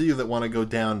 For those of you that want to go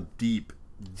down deep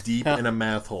in a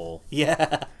math hole.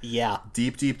 Yeah. Yeah.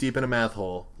 Deep in a math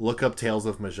hole, look up Tales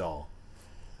of Majal.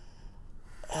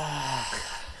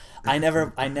 I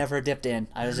never dipped in.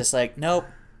 I was just like, nope,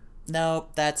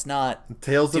 that's not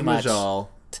Tales too of much. Majal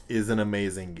is an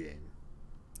amazing game.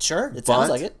 Sure, it sounds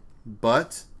like it.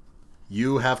 But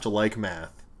you have to like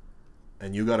math.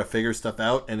 And you got to figure stuff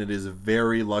out, and it is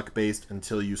very luck-based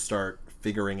until you start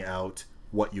figuring out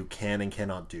what you can and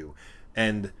cannot do.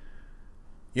 And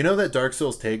you know that Dark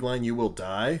Souls tagline, you will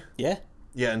die? Yeah.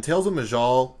 Yeah, in Tales of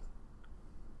Majal,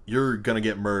 you're going to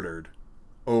get murdered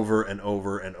over and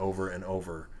over and over and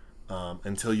over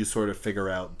until you sort of figure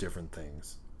out different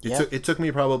things. It took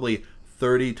me probably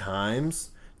 30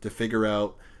 times to figure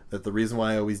out that the reason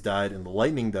why I always died in the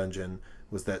lightning dungeon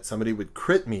was that somebody would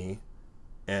crit me,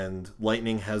 and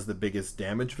lightning has the biggest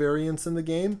damage variance in the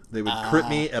game. They would crit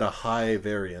me at a high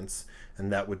variance,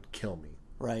 and that would kill me.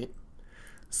 Right.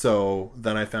 So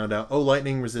then I found out,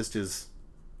 lightning resist is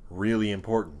really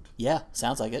important. Yeah,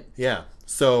 sounds like it. Yeah.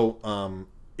 So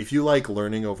if you like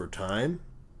learning over time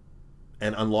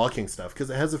and unlocking stuff, because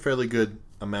it has a fairly good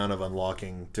amount of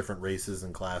unlocking different races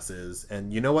and classes,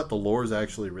 and you know what? The lore is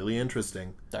actually really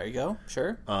interesting. There you go.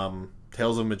 Sure.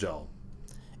 Tales of Majal.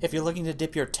 If you're looking to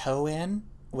dip your toe in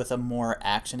with a more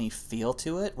action-y feel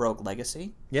to it, Rogue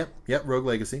Legacy. Yep, Rogue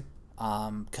Legacy.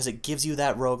 Because it gives you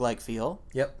that roguelike feel.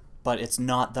 Yep. But it's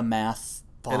not the math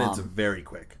bomb. And it's very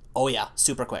quick. Oh yeah,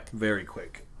 super quick. Very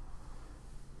quick.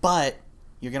 But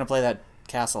you're going to play that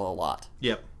castle a lot.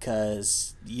 Yep.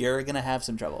 Because you're going to have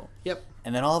some trouble. Yep.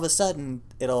 And then all of a sudden,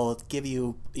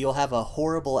 you'll have a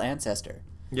horrible ancestor.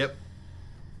 Yep.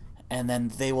 And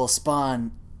then they will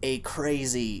spawn a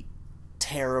crazy,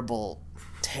 terrible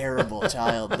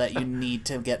child that you need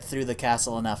to get through the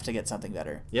castle enough to get something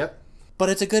better. Yep. But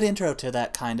it's a good intro to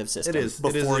that kind of system. It is.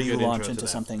 Before it is you launch into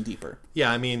something deeper.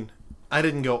 Yeah, I mean, I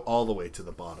didn't go all the way to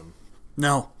the bottom.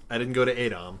 No. I didn't go to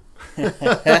Adom.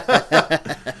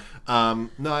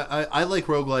 No, I like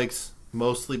roguelikes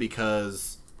mostly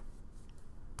because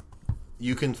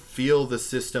you can feel the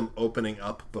system opening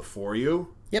up before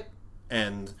you. Yep.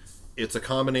 And it's a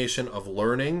combination of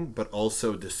learning but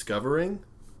also discovering.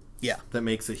 Yeah. That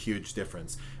makes a huge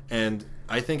difference. And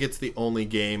I think it's the only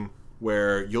game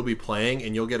where you'll be playing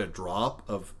and you'll get a drop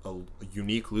of a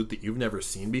unique loot that you've never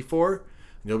seen before.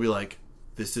 And you'll be like,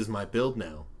 this is my build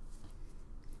now.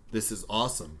 This is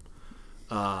awesome.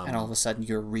 And all of a sudden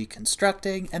you're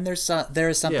reconstructing, and there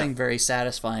is something very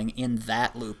satisfying in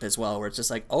that loop as well, where it's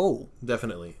just like, oh,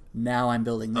 definitely. Now I'm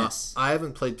building this. I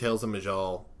haven't played Tales of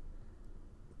Majal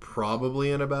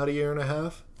probably in about a year and a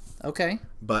half. Okay.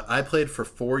 But I played for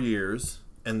 4 years,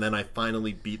 and then I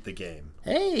finally beat the game.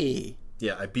 Hey.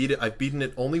 Yeah, I beat it. I've beaten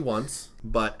it only once,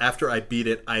 but after I beat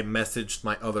it, I messaged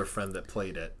my other friend that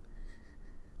played it,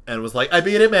 and was like, "I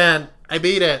beat it, man! I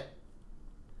beat it!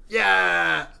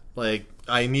 Yeah!" Like,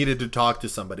 I needed to talk to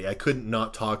somebody. I couldn't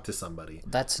not talk to somebody.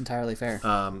 That's entirely fair.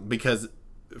 Because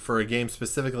for a game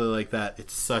specifically like that,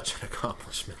 it's such an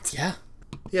accomplishment. Yeah.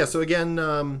 Yeah, so again,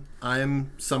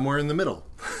 I'm somewhere in the middle.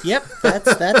 Yep,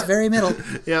 that's very middle.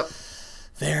 Yep.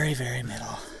 Very, very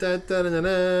middle. Da, da, da, da,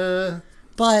 da.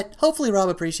 But hopefully Rob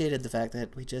appreciated the fact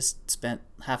that we just spent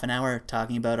half an hour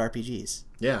talking about RPGs.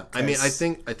 Yeah, I mean, I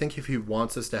think if he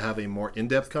wants us to have a more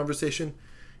in-depth conversation,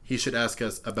 he should ask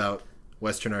us about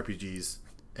Western RPGs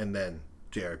and then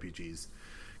JRPGs,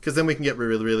 because then we can get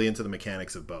really, really into the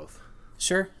mechanics of both.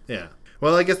 Sure. Yeah.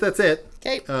 Well, I guess that's it.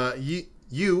 Okay.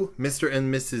 You, Mr.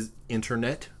 and Mrs.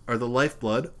 Internet, are the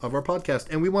lifeblood of our podcast,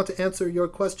 and we want to answer your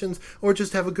questions or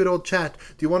just have a good old chat.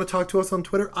 Do you want to talk to us on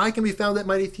Twitter? I can be found at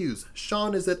Mighty Fuse.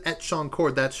 Sean is at Sean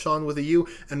Cord. That's Sean with a U,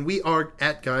 and we are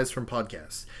at Guys From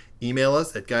Podcasts. Email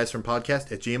us at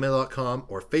guysfrompodcast@gmail.com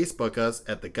or Facebook us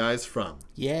at The Guys From.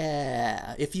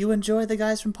 Yeah. If you enjoy The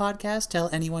Guys From Podcast, tell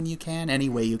anyone you can, any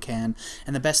way you can.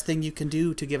 And the best thing you can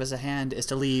do to give us a hand is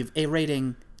to leave a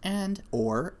rating and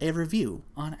or a review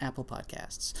on Apple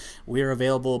Podcasts. We're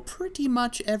available pretty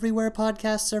much everywhere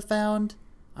podcasts are found.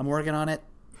 I'm working on it.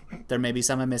 There may be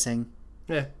some I'm missing.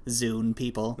 Zune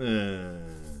people.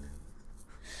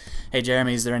 Hey,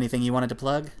 Jeremy, is there anything you wanted to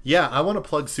plug? Yeah, I want to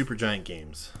plug Supergiant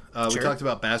Games. Sure. We talked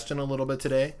about Bastion a little bit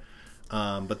today,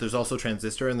 but there's also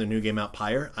Transistor and the new game out,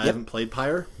 Pyre. I haven't played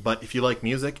Pyre, but if you like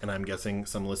music, and I'm guessing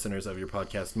some listeners of your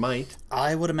podcast might,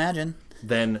 I would imagine,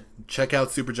 then check out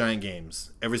Supergiant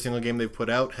Games. Every single game they've put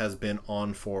out has been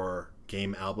on for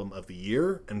Game Album of the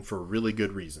Year, and for really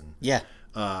good reason. Yeah.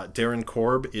 Darren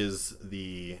Korb is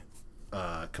the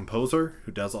composer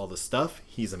who does all the stuff.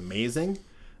 He's amazing.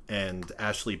 And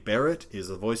Ashley Barrett is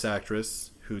a voice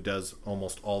actress who does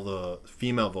almost all the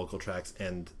female vocal tracks,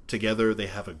 and together they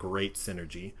have a great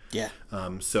synergy. Yeah.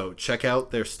 So check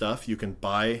out their stuff. You can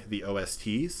buy the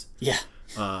OSTs. Yeah.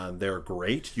 They're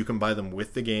great. You can buy them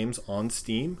with the games on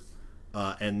Steam.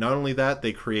 And not only that,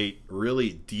 they create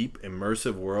really deep,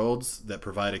 immersive worlds that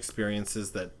provide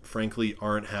experiences that, frankly,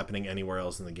 aren't happening anywhere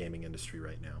else in the gaming industry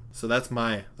right now. So that's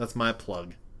my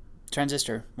plug.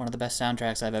 Transistor, one of the best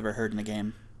soundtracks I've ever heard in a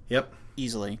game. Yep.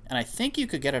 Easily. And I think you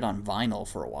could get it on vinyl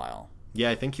for a while. Yeah,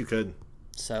 I think you could.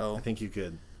 So. I think you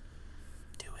could.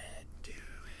 Do it.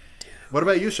 What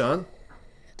about you, Sean?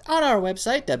 On our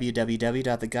website,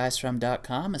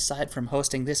 www.theguysfrom.com, aside from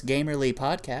hosting this Gamerly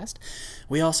podcast,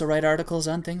 we also write articles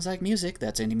on things like music.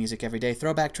 That's indie music every day,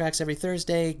 throwback tracks every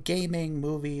Thursday, gaming,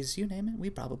 movies, you name it, we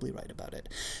probably write about it.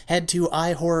 Head to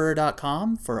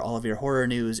ihorror.com for all of your horror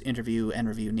news, interview, and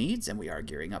review needs, and we are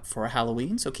gearing up for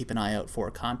Halloween, so keep an eye out for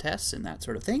contests and that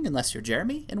sort of thing, unless you're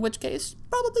Jeremy, in which case,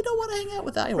 probably don't want to hang out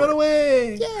with ihorror. Run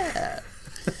away! Yeah!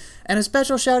 And a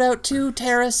special shout out to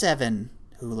Terra7,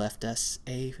 who left us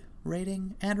a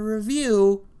rating and a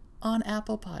review on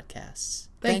Apple Podcasts.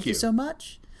 Thank you so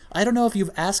much. I don't know if you've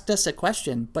asked us a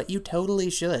question, but you totally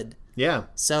should. Yeah.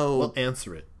 So we'll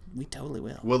answer it. We totally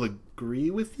will. We'll agree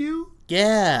with you?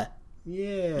 Yeah.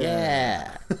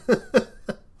 Yeah.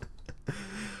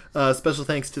 Special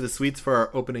thanks to The Sweets for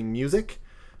our opening music.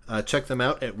 Check them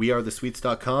out at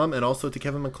wearethesweets.com, and also to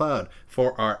Kevin MacLeod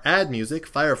for our ad music,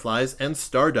 Fireflies and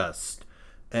Stardust,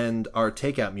 and our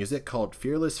takeout music called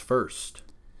Fearless First.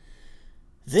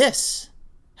 This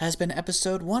has been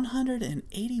episode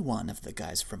 181 of the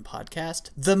Guys From Podcast,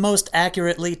 the most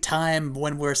accurately timed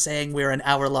when we're saying we're an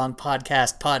hour-long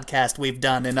podcast we've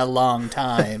done in a long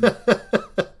time.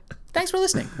 Thanks for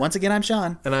listening. Once again, I'm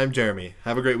Sean. And I'm Jeremy.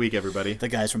 Have a great week, everybody. The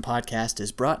Guys From Podcast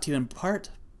is brought to you in part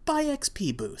by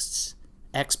XP Boosts.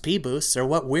 XP Boosts are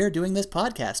what we're doing this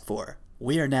podcast for.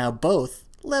 We are now both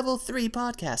level 3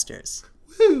 podcasters.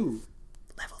 Woo!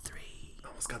 Level 3.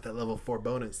 Almost got that level 4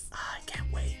 bonus. I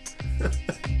can't wait.